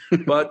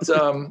 But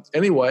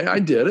anyway, I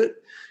did it.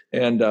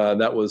 And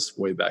that was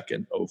way back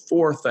in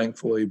 2004,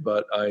 thankfully.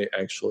 But I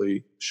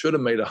actually should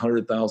have made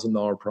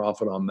 $100,000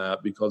 profit on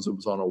that because it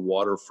was on a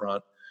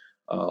waterfront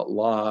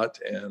lot.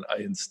 And I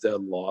instead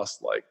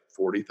lost like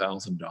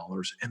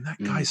 $40,000. And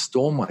that guy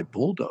stole my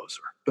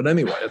bulldozer. But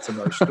anyway, that's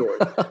another story.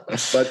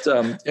 But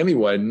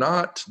anyway,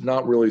 not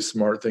really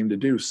smart thing to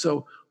do.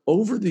 So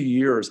over the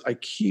years, I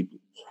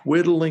keep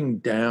whittling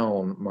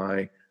down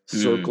my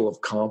circle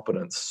of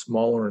competence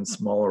smaller and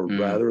smaller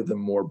rather than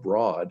more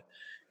broad.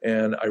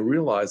 And I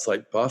realized,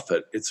 like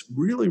Buffett, it's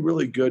really,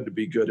 really good to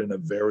be good in a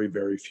very,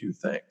 very few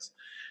things.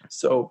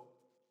 So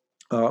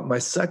my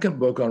second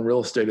book on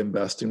real estate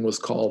investing was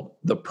called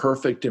The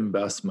Perfect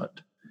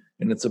Investment.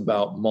 And it's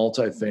about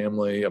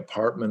multifamily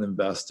apartment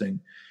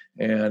investing.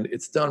 And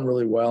it's done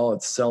really well.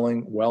 It's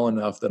selling well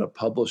enough that a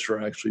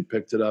publisher actually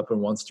picked it up and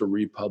wants to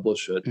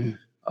republish it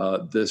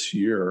this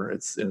year.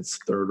 It's in its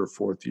third or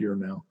fourth year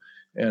now.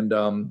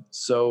 And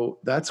so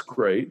that's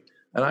great.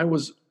 And I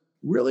was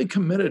really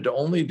committed to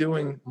only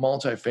doing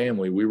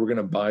multifamily. We were going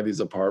to buy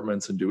these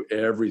apartments and do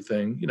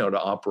everything,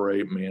 to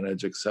operate,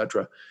 manage, et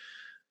cetera.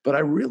 But I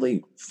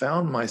really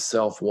found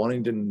myself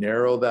wanting to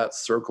narrow that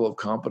circle of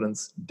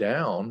competence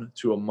down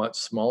to a much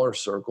smaller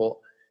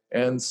circle.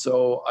 And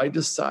so I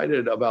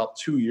decided about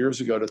 2 years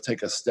ago to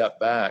take a step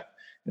back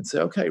and say,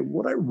 okay,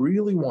 what I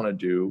really want to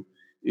do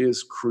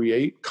is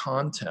create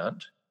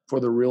content for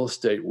the real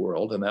estate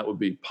world. And that would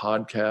be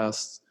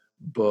podcasts,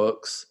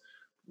 books,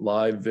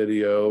 live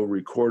video,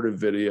 recorded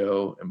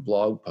video, and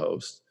blog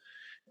posts.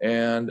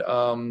 And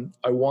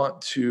I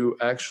want to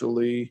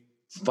actually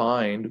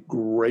find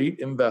great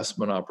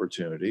investment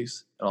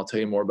opportunities. And I'll tell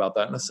you more about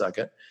that in a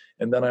second.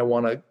 And then I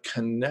want to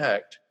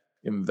connect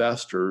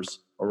investors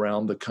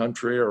around the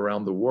country or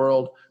around the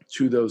world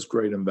to those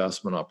great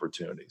investment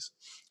opportunities.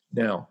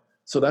 Now,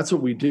 so that's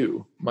what we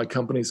do. My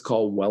company's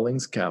called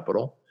Wellings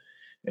Capital.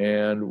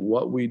 And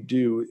what we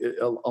do,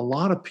 a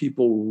lot of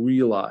people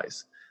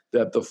realize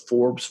that the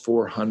Forbes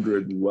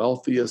 400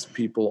 wealthiest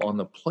people on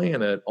the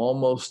planet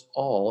almost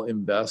all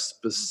invest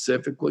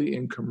specifically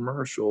in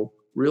commercial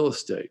real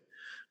estate.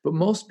 But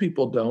most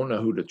people don't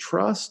know who to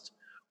trust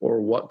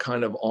or what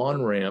kind of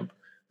on-ramp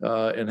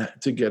and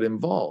to get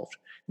involved.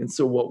 And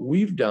so what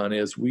we've done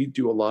is we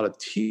do a lot of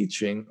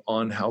teaching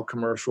on how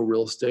commercial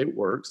real estate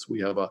works. We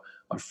have a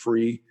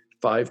free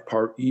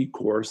 5-part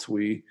e-course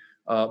we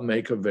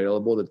make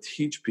available to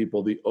teach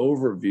people the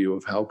overview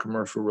of how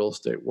commercial real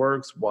estate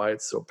works, why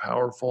it's so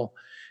powerful.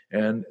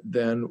 And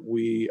then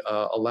we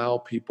allow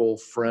people,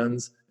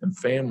 friends and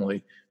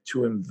family,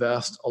 to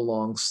invest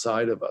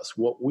alongside of us.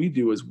 What we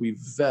do is we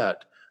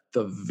vet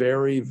the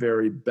very,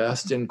 very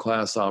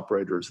best-in-class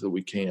operators that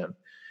we can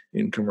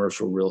in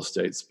commercial real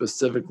estate,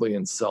 specifically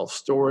in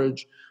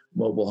self-storage,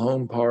 mobile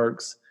home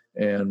parks,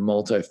 and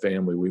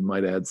multifamily. We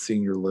might add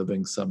senior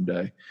living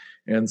someday.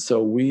 And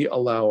so we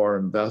allow our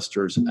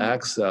investors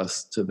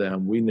access to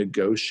them. We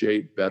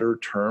negotiate better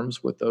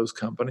terms with those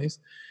companies.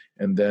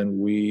 And then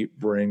we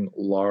bring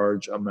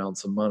large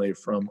amounts of money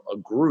from a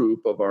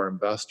group of our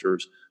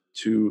investors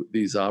to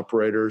these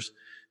operators.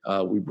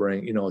 We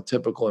bring, a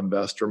typical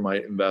investor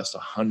might invest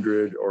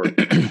 $100,000 or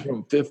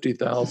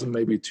 $50,000,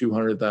 maybe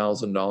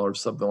 $200,000,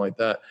 something like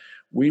that.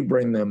 We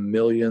bring them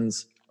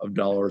millions of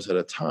dollars at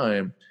a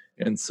time.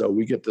 And so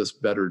we get this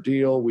better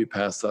deal. We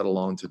pass that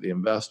along to the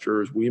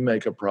investors. We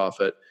make a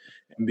profit.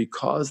 And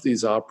because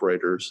these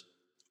operators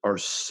are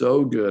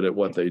so good at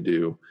what they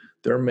do,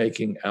 they're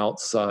making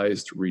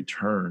outsized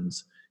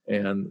returns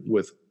and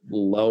with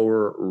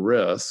lower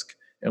risk.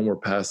 And we're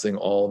passing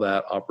all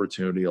that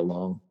opportunity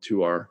along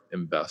to our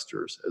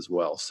investors as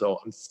well. So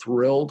I'm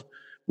thrilled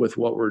with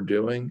what we're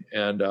doing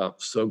and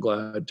so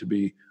glad to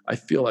be, I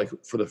feel like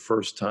for the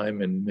first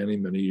time in many,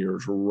 many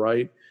years,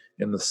 right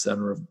in the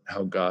center of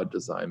how God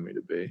designed me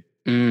to be.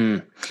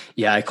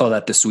 Yeah, I call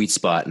that the sweet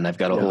spot. And I've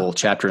got a whole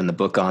chapter in the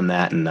book on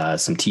that and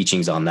some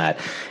teachings on that.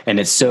 And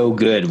it's so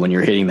good when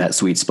you're hitting that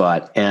sweet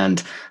spot.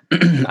 And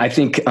I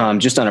think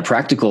just on a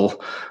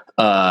practical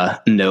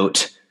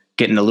note,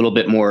 getting a little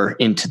bit more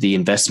into the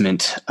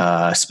investment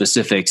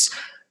specifics,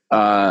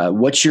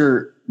 what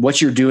you're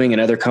doing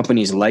and other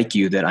companies like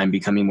you that I'm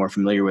becoming more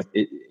familiar with,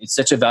 it's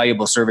such a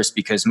valuable service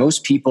because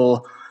most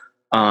people,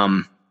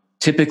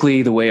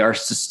 typically the way our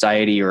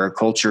society or our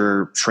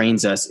culture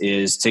trains us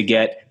is to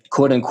get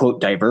quote unquote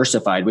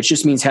diversified, which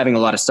just means having a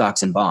lot of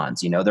stocks and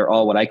bonds. They're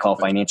all what I call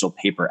financial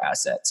paper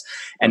assets.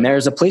 And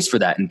there's a place for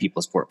that in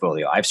people's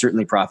portfolio. I've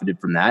certainly profited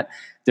from that.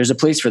 There's a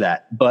place for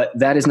that, but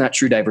that is not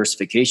true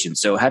diversification.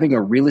 So having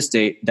a real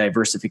estate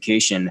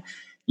diversification,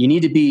 you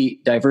need to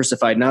be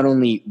diversified not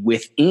only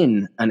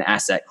within an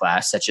asset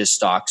class, such as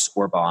stocks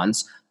or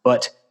bonds,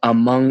 but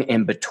among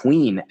and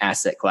between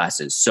asset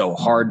classes. So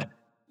hard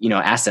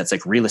assets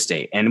like real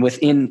estate. And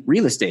within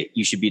real estate,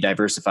 you should be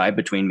diversified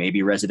between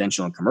maybe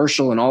residential and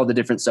commercial and all the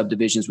different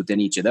subdivisions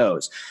within each of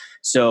those.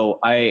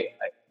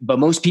 But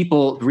most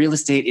people, real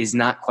estate is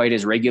not quite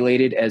as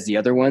regulated as the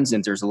other ones.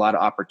 And there's a lot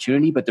of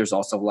opportunity, but there's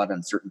also a lot of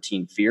uncertainty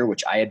and fear,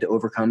 which I had to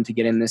overcome to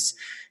get in this,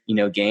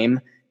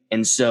 game.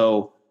 And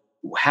so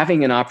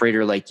having an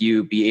operator like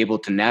you be able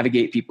to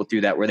navigate people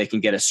through that where they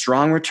can get a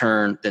strong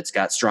return that's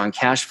got strong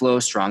cash flow,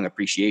 strong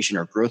appreciation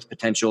or growth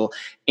potential,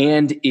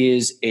 and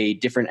is a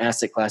different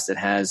asset class that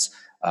has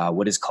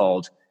what is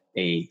called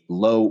a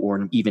low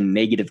or even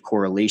negative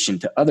correlation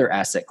to other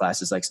asset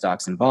classes like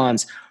stocks and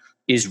bonds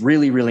is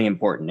really, really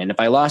important. And if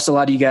I lost a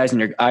lot of you guys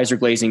and your eyes are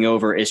glazing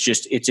over,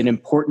 it's an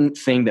important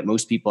thing that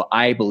most people,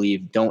 I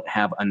believe, don't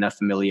have enough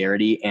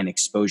familiarity and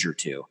exposure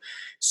to.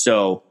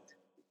 So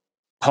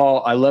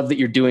Paul, I love that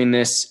you're doing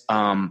this.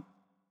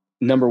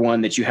 Number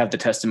one, that you have the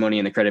testimony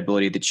and the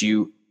credibility that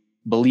you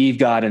believe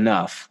God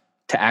enough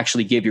to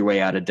actually give your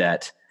way out of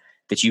debt,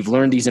 that you've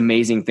learned these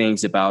amazing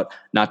things about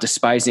not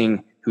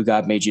despising who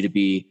God made you to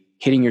be,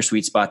 hitting your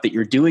sweet spot, that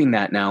you're doing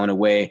that now in a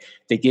way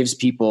that gives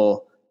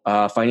people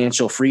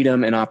financial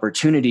freedom and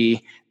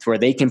opportunity where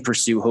they can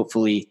pursue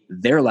hopefully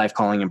their life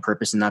calling and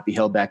purpose and not be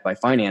held back by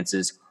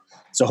finances.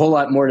 So a whole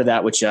lot more to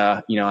that, which,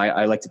 I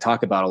like to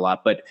talk about a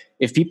lot. But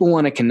if people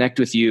want to connect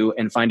with you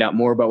and find out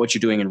more about what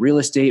you're doing in real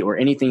estate or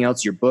anything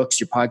else, your books,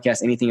 your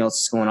podcast, anything else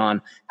that's going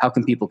on, how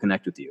can people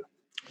connect with you?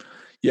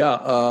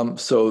 Yeah,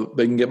 so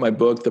they can get my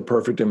book, The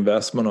Perfect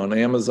Investment, on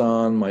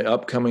Amazon. My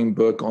upcoming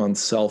book on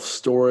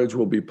self-storage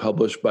will be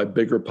published by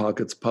Bigger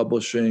Pockets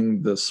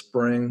Publishing this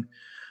spring.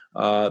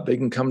 They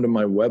can come to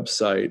my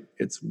website.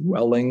 It's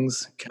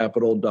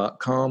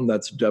wellingscapital.com.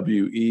 That's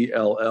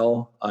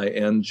WELLINGSCAPITAL,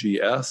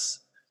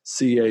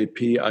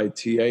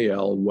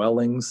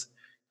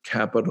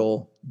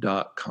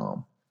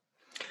 wellingscapital.com.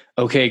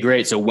 Okay,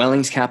 great. So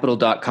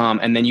wellingscapital.com.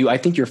 And then I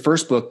think your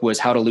first book was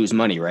How to Lose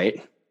Money,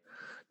 right?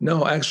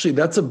 No, actually,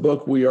 that's a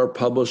book we are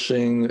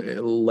publishing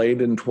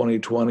late in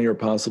 2020 or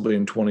possibly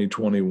in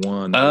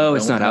 2021. Oh,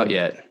 it's not out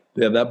yet.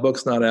 Yeah, that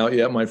book's not out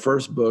yet. My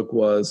first book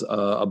was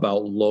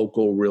about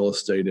local real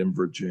estate in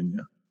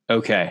Virginia.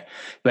 Okay.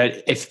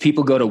 But if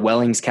people go to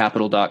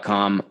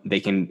wellingscapital.com, they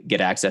can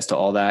get access to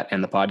all that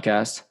and the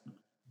podcast?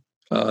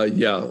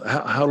 Yeah.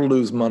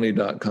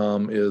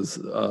 Howtolosemoney.com is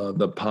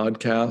the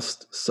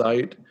podcast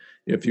site.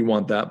 If you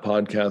want that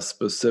podcast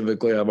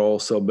specifically, I've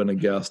also been a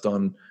guest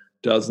on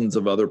dozens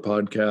of other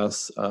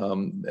podcasts,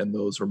 and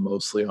those are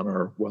mostly on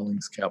our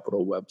Wellings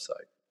Capital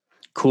website.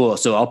 Cool.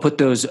 So I'll put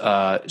those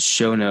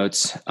show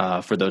notes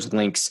for those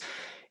links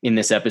in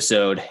this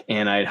episode.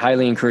 And I'd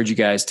highly encourage you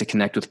guys to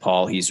connect with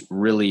Paul. He's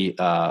really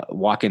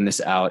walking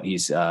this out.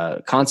 He's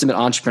a consummate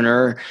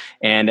entrepreneur.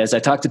 And as I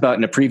talked about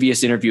in a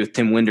previous interview with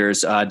Tim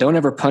Winders, don't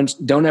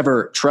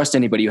ever trust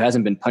anybody who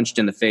hasn't been punched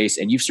in the face.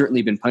 And you've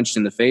certainly been punched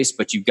in the face,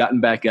 but you've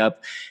gotten back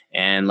up.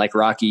 And like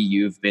Rocky,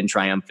 you've been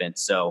triumphant.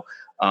 So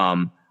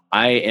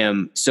I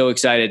am so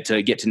excited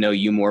to get to know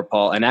you more,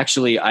 Paul. And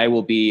actually, I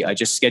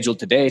just scheduled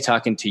today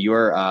talking to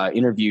your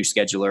interview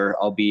scheduler.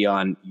 I'll be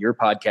on your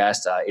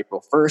podcast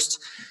April 1st.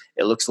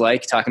 It looks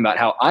like, talking about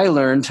how I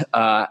learned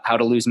how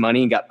to lose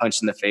money and got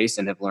punched in the face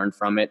and have learned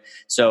from it.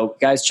 So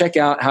guys, check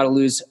out How to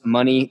Lose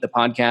Money, the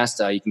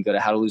podcast. You can go to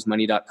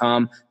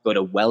howtolosemoney.com, go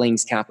to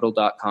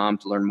wellingscapital.com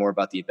to learn more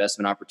about the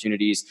investment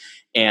opportunities.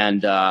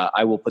 And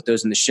I will put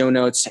those in the show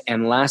notes.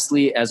 And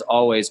lastly, as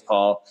always,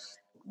 Paul,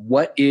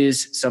 what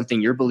is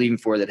something you're believing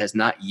for that has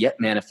not yet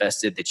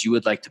manifested that you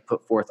would like to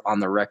put forth on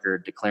the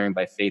record, declaring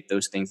by faith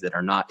those things that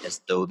are not as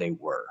though they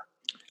were?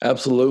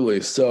 Absolutely.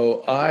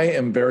 So I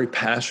am very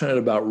passionate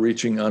about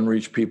reaching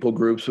unreached people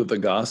groups with the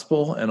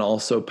gospel, and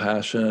also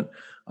passionate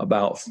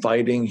about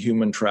fighting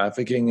human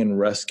trafficking and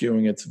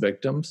rescuing its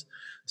victims.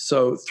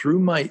 So through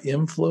my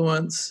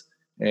influence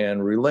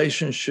and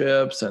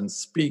relationships and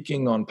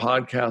speaking on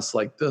podcasts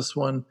like this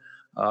one,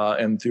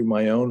 and through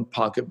my own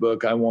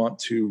pocketbook, I want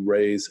to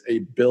raise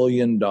 $1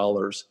 billion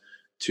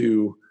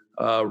to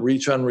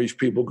reach unreached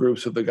people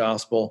groups with the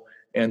gospel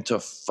and to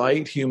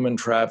fight human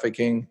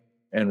trafficking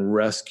and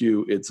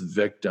rescue its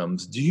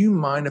victims. Do you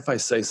mind if I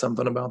say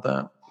something about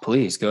that?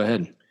 Please, go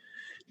ahead.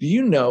 Do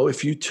you know,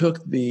 if you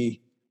took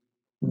the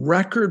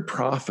record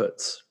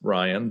profits,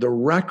 Ryan, the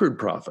record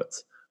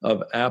profits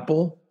of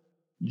Apple,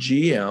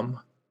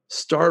 GM,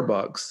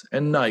 Starbucks,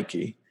 and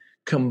Nike,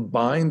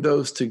 combined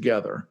those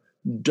together,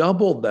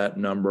 doubled that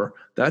number,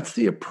 that's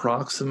the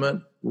approximate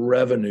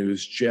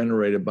revenues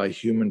generated by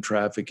human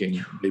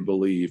trafficking, they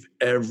believe,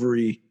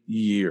 every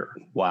year.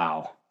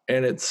 Wow.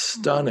 And it's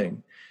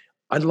stunning.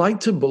 I'd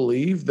like to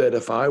believe that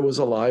if I was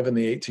alive in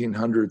the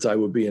 1800s, I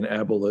would be an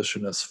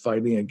abolitionist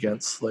fighting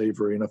against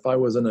slavery. And if I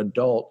was an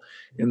adult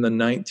in the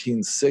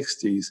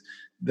 1960s,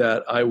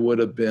 that I would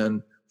have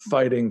been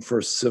fighting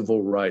for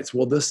civil rights.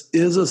 Well, this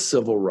is a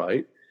civil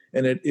right,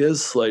 and it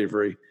is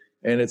slavery,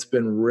 and it's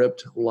been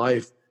ripped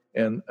life.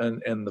 And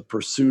the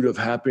pursuit of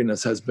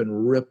happiness has been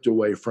ripped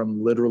away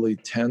from literally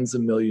tens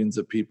of millions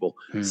of people.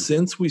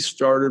 Since we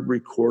started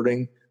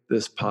recording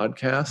this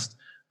podcast,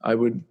 I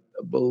would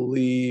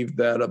believe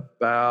that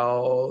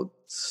about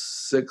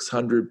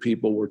 600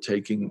 people were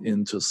taken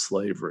into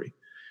slavery.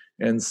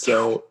 And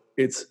so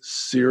it's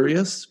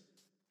serious,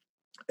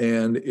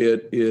 and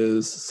it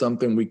is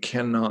something we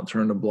cannot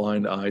turn a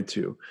blind eye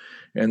to.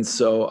 And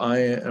so I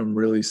am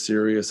really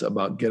serious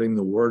about getting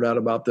the word out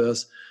about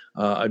this.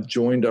 I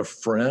joined a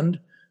friend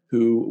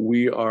who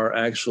we've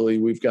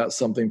got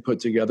something put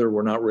together.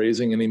 We're not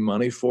raising any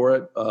money for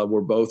it.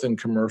 We're both in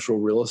commercial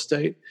real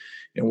estate,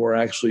 and we're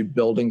actually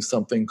building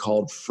something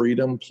called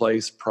Freedom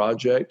Place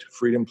Project,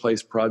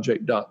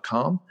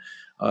 freedomplaceproject.com.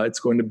 It's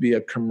going to be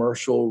a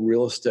commercial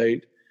real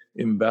estate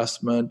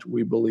investment.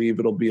 We believe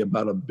it'll be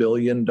about $1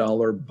 billion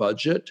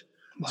budget.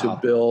 Wow. To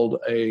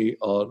build an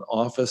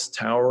office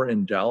tower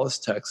in Dallas,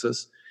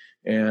 Texas.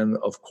 And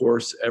of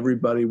course,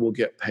 everybody will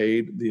get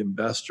paid, the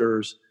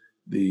investors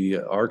the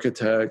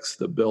architects,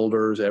 the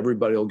builders,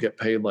 everybody will get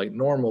paid like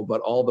normal,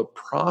 but all the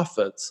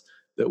profits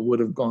that would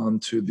have gone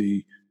to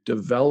the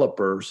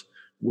developers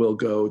will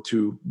go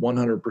to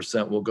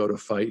 100% will go to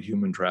fight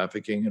human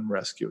trafficking and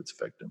rescue its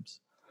victims.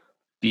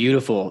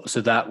 Beautiful.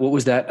 So what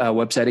was that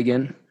website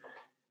again?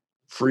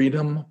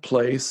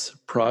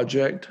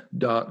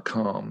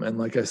 freedomplaceproject.com. And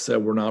like I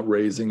said, we're not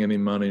raising any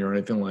money or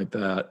anything like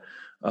that.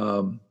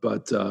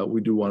 But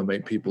we do want to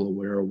make people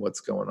aware of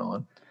what's going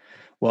on.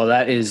 Well,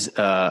 that is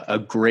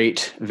a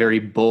great, very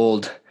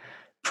bold,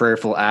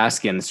 prayerful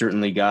ask. And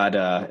certainly God,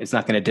 it's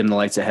not going to dim the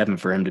lights of heaven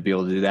for him to be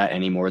able to do that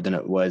any more than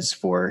it was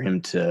for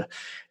him to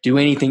do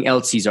anything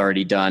else he's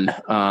already done.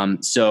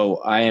 So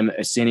I am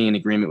standing in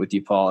agreement with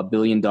you, Paul, $1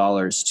 billion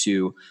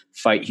to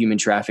fight human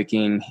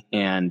trafficking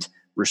and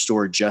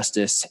restore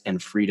justice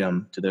and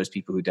freedom to those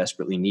people who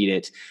desperately need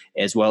it,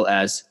 as well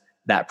as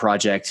that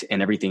project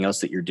and everything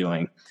else that you're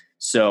doing.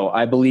 So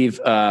I believe,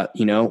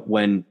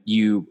 when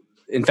you,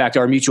 in fact,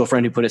 our mutual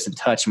friend who put us in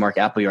touch, Mark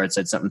Appleyard,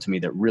 said something to me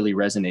that really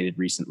resonated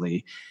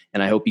recently.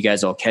 And I hope you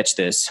guys all catch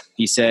this.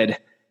 He said,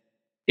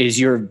 is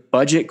your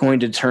budget going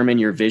to determine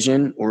your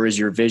vision, or is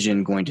your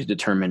vision going to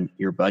determine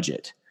your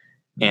budget?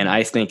 And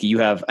I think you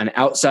have an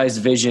outsized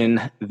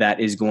vision that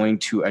is going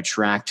to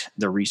attract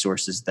the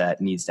resources that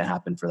needs to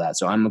happen for that.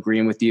 So I'm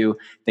agreeing with you.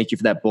 Thank you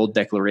for that bold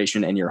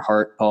declaration and your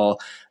heart,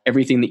 Paul.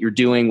 Everything that you're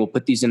doing, we'll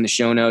put these in the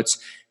show notes.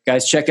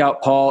 Guys, check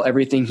out Paul,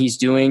 everything he's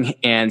doing,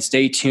 and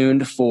stay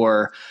tuned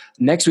for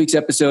next week's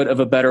episode of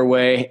A Better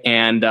Way.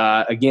 And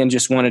again,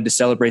 just wanted to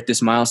celebrate this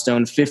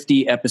milestone,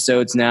 50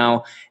 episodes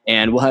now,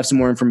 and we'll have some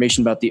more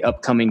information about the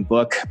upcoming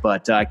book.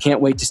 But I can't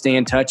wait to stay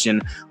in touch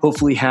and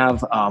hopefully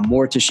have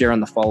more to share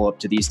on the follow-up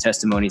to these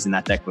testimonies and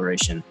that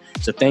declaration.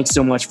 So thanks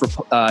so much for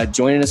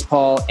joining us,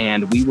 Paul,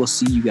 and we will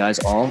see you guys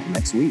all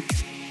next week.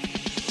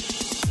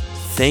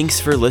 Thanks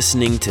for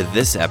listening to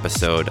this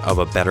episode of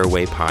A Better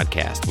Way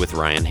podcast with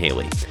Ryan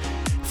Haley.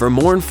 For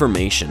more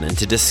information and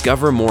to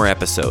discover more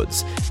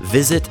episodes,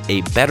 visit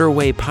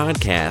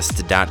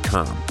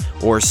abetterwaypodcast.com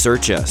or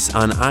search us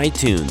on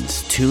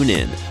iTunes,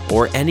 TuneIn,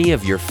 or any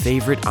of your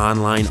favorite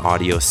online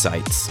audio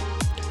sites.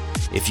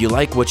 If you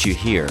like what you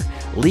hear,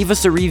 leave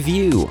us a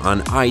review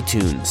on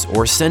iTunes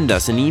or send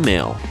us an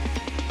email.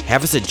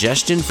 Have a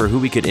suggestion for who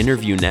we could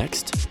interview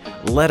next?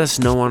 Let us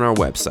know on our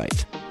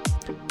website.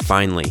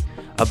 Finally,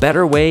 A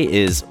Better Way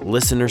is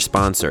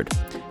listener-sponsored.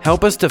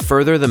 Help us to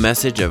further the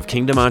message of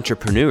kingdom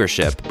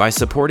entrepreneurship by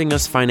supporting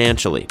us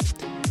financially.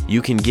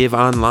 You can give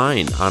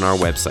online on our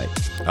website,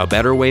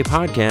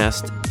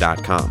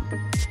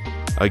 abetterwaypodcast.com.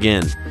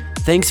 Again,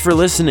 thanks for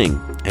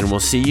listening, and we'll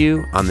see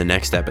you on the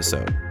next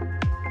episode.